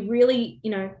 And you really,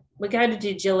 you know, we go to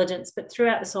due diligence, but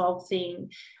throughout this whole thing,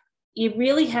 you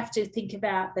really have to think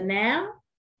about the now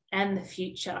and the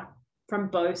future from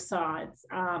both sides,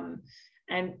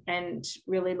 and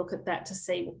really look at that to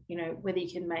see, you know, whether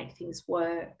you can make things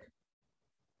work.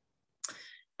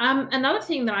 Another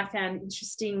thing that I found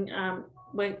interesting, now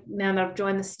that I've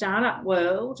joined the startup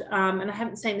world, and I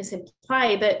haven't seen this in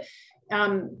play, but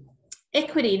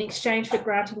equity in exchange for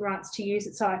granting rights to use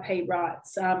its IP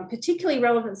rights, particularly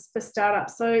relevant for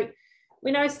startups. So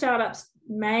we know startups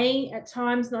may at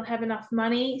times not have enough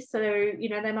money. So,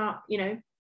 they might,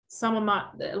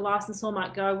 a licensor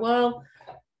might go, well,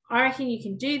 I reckon you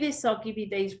can do this. I'll give you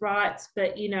these rights,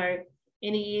 but, in a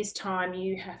year's time,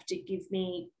 you have to give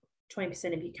me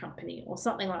 20% of your company or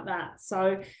something like that.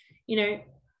 So,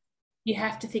 you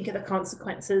have to think of the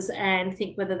consequences and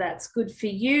think whether that's good for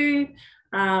you.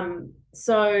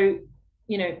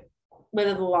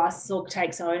 Whether the licensor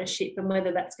takes ownership and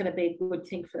whether that's going to be a good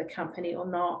thing for the company or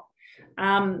not.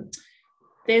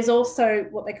 There's also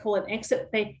what they call an exit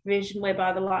fee provision,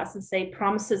 whereby the licensee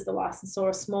promises the licensor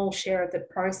a small share of the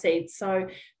proceeds. So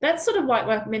that's sort of like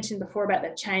what I mentioned before about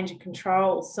that change of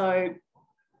control. So,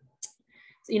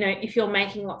 if you're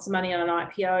making lots of money on an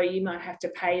IPO, you might have to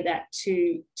pay that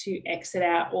to exit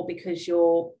out, or because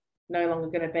you're no longer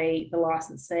going to be the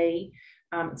licensee,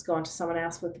 it's gone to someone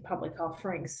else with the public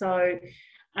offering. So,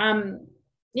 and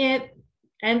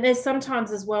there's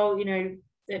sometimes as well,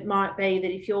 it might be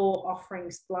that if you're offering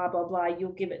blah, blah, blah,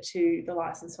 you'll give it to the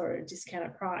licensor at a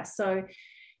discounted price. So,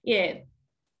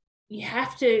 you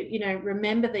have to,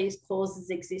 remember these clauses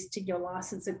exist in your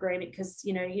license agreement, because,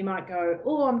 you might go,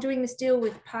 oh, I'm doing this deal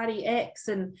with party X,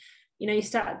 and, you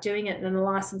start doing it, and then the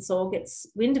licensor gets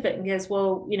wind of it and goes,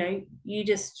 well, you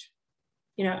just,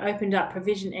 opened up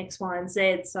provision X, Y, and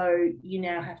Z, so you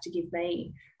now have to give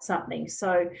me something.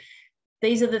 So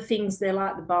these are the things, they're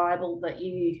like the Bible that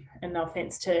you, and no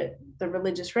offense to the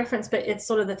religious reference, but it's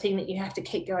sort of the thing that you have to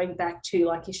keep going back to,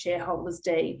 like your shareholders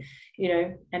deed,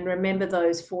 and remember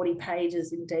those 40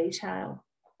 pages in detail.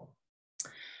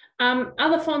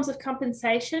 Other forms of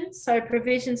compensation, so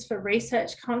provisions for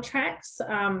research contracts,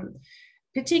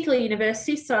 particularly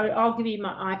universities. So I'll give you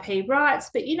my IP rights,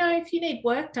 but, if you need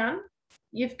work done,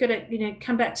 you've got to,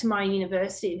 come back to my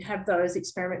university and have those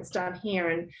experiments done here,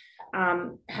 and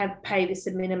pay this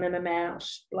a minimum amount,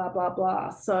 blah, blah, blah.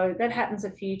 So that happens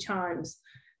a few times.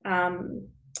 And,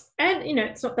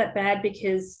 it's not that bad,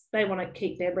 because they want to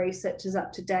keep their researchers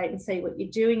up to date and see what you're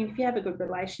doing. And if you have a good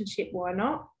relationship, why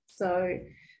not? So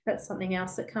that's something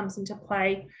else that comes into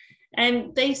play.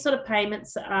 And these sort of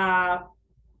payments are,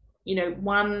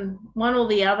 one or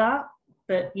the other,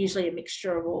 but usually a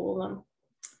mixture of all of them.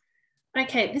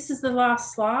 Okay, this is the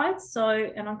last slide. So,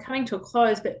 and I'm coming to a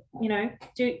close, but, do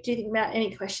you think about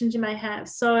any questions you may have?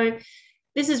 So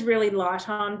this is really light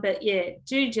on, but yeah,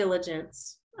 due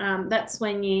diligence. That's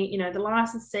when the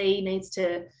licensee needs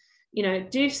to,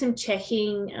 do some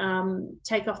checking,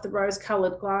 take off the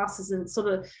rose-colored glasses, and sort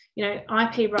of,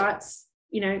 IP rights,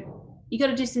 you got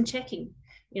to do some checking,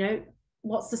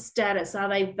 what's the status? Are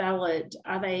they valid?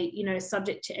 Are they,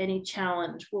 subject to any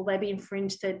challenge? Will they be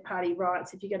infringed third-party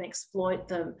rights if you're going to exploit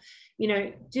them?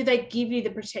 Do they give you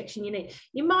the protection you need?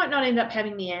 You might not end up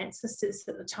having the answers to this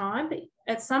at the time, but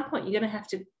at some point you're going to have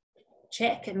to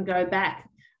check and go back.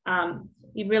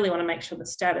 You really want to make sure the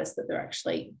status that they're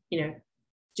actually,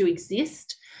 do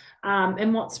exist,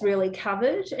 and what's really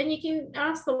covered. And you can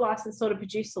ask the licensor to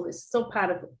produce all this. It's all part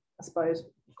of, I suppose,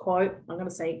 quote, I'm going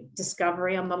to say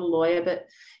discovery. I'm not a lawyer, but,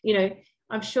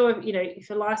 I'm sure, if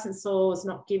a licensor is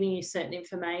not giving you certain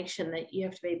information, that you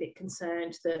have to be a bit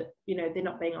concerned that, they're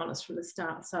not being honest from the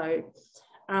start. So,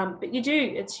 but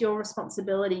it's your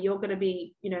responsibility. You're going to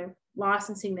be,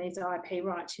 licensing these IP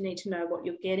rights. You need to know what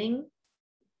you're getting.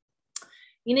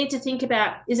 You need to think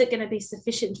about, is it going to be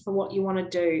sufficient for what you want to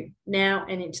do now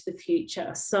and into the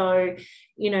future? So,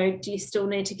 do you still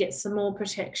need to get some more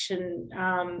protection?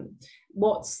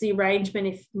 What's the arrangement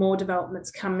if more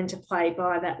developments come into play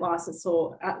by that licensor?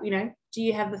 Do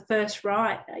you have the first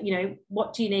right?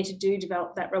 What do you need to do to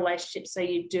develop that relationship so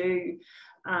you do?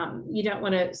 You don't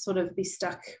want to sort of be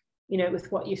stuck,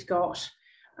 with what you've got,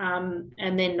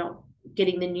 and then not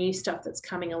getting the new stuff that's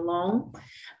coming along.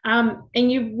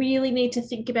 And you really need to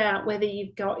think about whether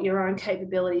you've got your own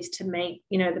capabilities to meet,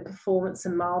 the performance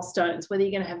and milestones, whether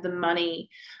you're going to have the money.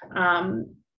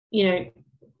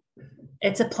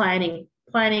 It's a planning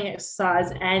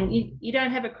exercise, and you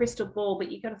don't have a crystal ball,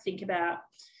 but you've got to think about,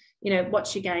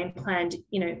 what's your game plan,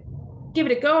 give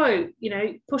it a go,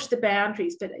 push the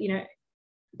boundaries, but,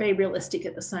 be realistic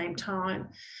at the same time.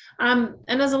 And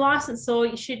as a licensor,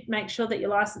 you should make sure that your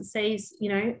licensees,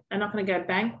 are not going to go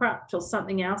bankrupt or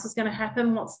something else is going to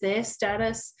happen. What's their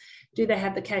status? Do they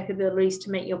have the capabilities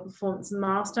to meet your performance and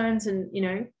milestones? And,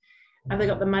 have they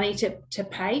got the money to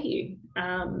pay you?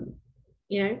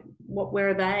 Where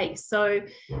are they? So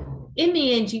in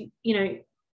the end,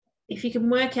 if you can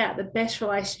work out the best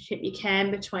relationship you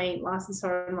can between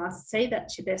licensor and licensee,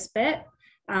 that's your best bet.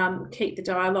 Keep the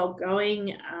dialogue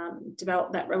going,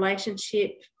 develop that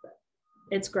relationship,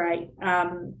 it's great.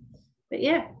 But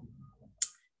yeah,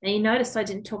 and you notice I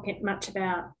didn't talk much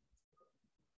about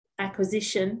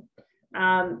acquisition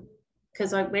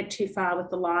because I went too far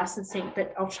with the licensing,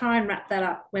 but I'll try and wrap that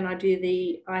up when I do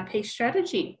the IP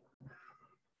strategy.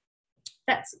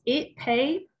 That's it,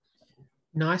 P.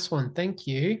 Nice one. Thank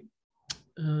you.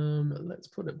 Let's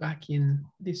put it back in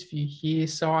this view here.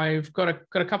 So I've got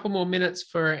a couple more minutes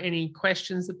for any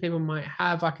questions that people might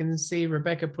have. I can see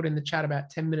Rebecca put in the chat about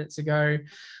 10 minutes ago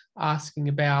asking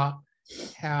about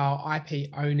how IP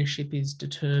ownership is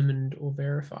determined or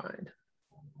verified.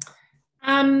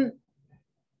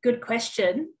 Good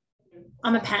question.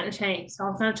 I'm a patent attorney, so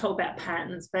I'm going to talk about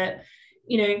patents, but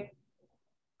you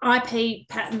know, IP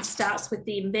patent starts with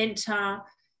the inventor.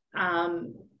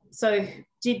 So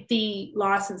did the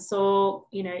licensor,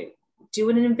 you know, do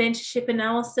an inventorship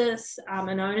analysis,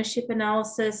 an ownership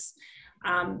analysis?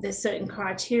 There's certain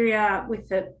criteria with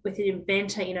the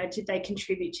inventor, you know, did they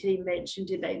contribute to the invention?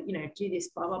 Did they, you know, do this,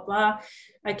 blah, blah, blah.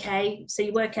 Okay, so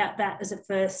you work out that as a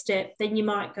first step. Then you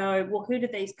might go, well, who do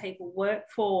these people work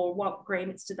for? What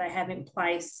agreements do they have in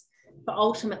place? But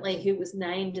ultimately, who was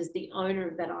named as the owner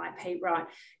of that IP right?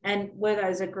 And were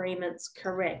those agreements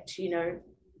correct? You know,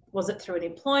 was it through an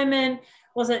employment?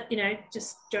 Was it, you know,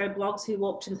 just Joe Bloggs who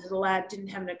walked into the lab, didn't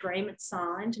have an agreement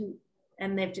signed,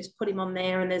 and they've just put him on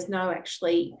there, and there's no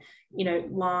actually, you know,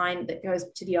 line that goes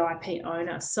to the IP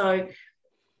owner. So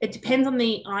it depends on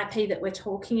the IP that we're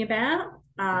talking about,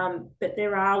 but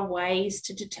there are ways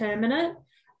to determine it.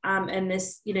 And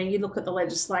this, you know, you look at the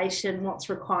legislation, what's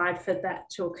required for that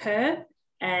to occur,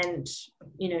 and,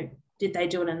 you know, did they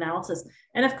do an analysis?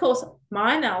 And of course,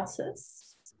 my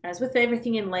analysis, as with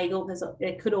everything in legal,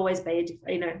 there could always be,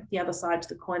 you know, the other side to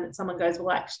the coin that someone goes,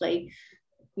 well, actually,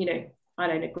 you know, I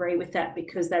don't agree with that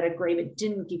because that agreement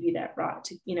didn't give you that right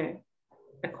to, you know,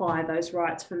 acquire those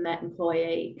rights from that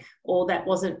employee, or that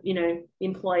wasn't, you know, the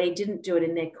employee didn't do it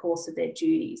in their course of their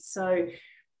duties. So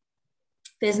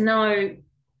there's no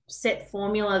set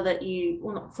formula that you,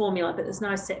 well, not formula, but there's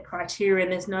no set criteria,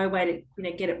 and there's no way to, you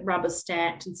know, get it rubber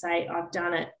stamped and say, I've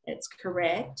done it, it's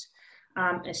correct.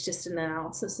 It's just an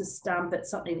analysis is done, but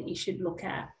something that you should look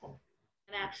at.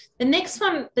 Now, the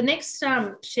next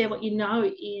share what you know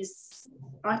is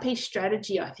IP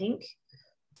strategy, I think.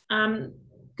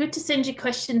 Good to send your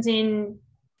questions in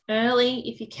early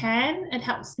if you can. It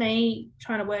helps me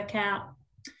trying to work out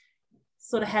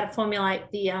sort of how to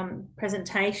formulate the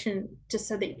presentation just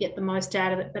so that you get the most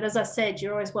out of it. But as I said,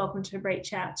 you're always welcome to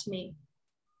reach out to me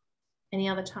any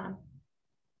other time.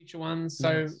 Future ones.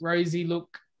 So Rosie,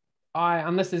 look,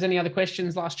 unless there's any other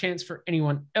questions, last chance for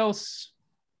anyone else.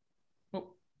 Oh,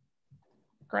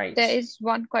 great. There is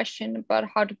one question about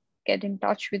how to get in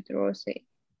touch with Rosie.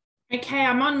 Okay,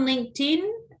 I'm on LinkedIn.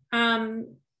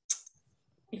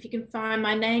 If you can find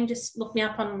my name, just look me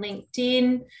up on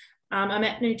LinkedIn. I'm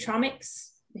at Nutromics.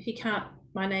 If you can't,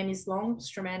 my name is long,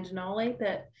 Stramandinoli,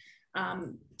 but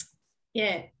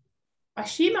yeah, I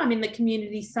assume I'm in the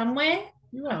community somewhere.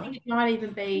 You are. I think it might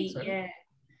even be, yeah.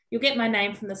 You'll get my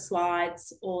name from the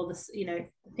slides or the, you know,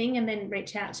 thing, and then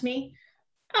reach out to me.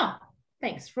 Oh,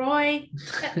 thanks, Roy.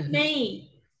 That's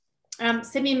me.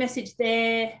 Send me a message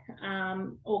there,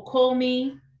 or call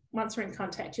me. Once we're in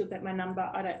contact, you'll get my number.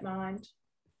 I don't mind.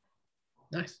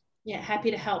 Nice. Yeah,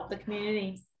 happy to help the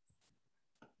community.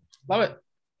 Love it.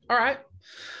 All right.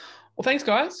 Well, thanks,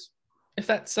 guys. If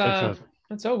that's all,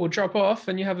 we'll drop off,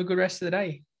 and you have a good rest of the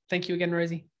day. Thank you again,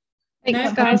 Rosie.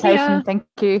 Thanks, guys. Thank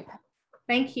you.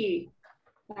 Thank you.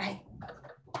 Bye.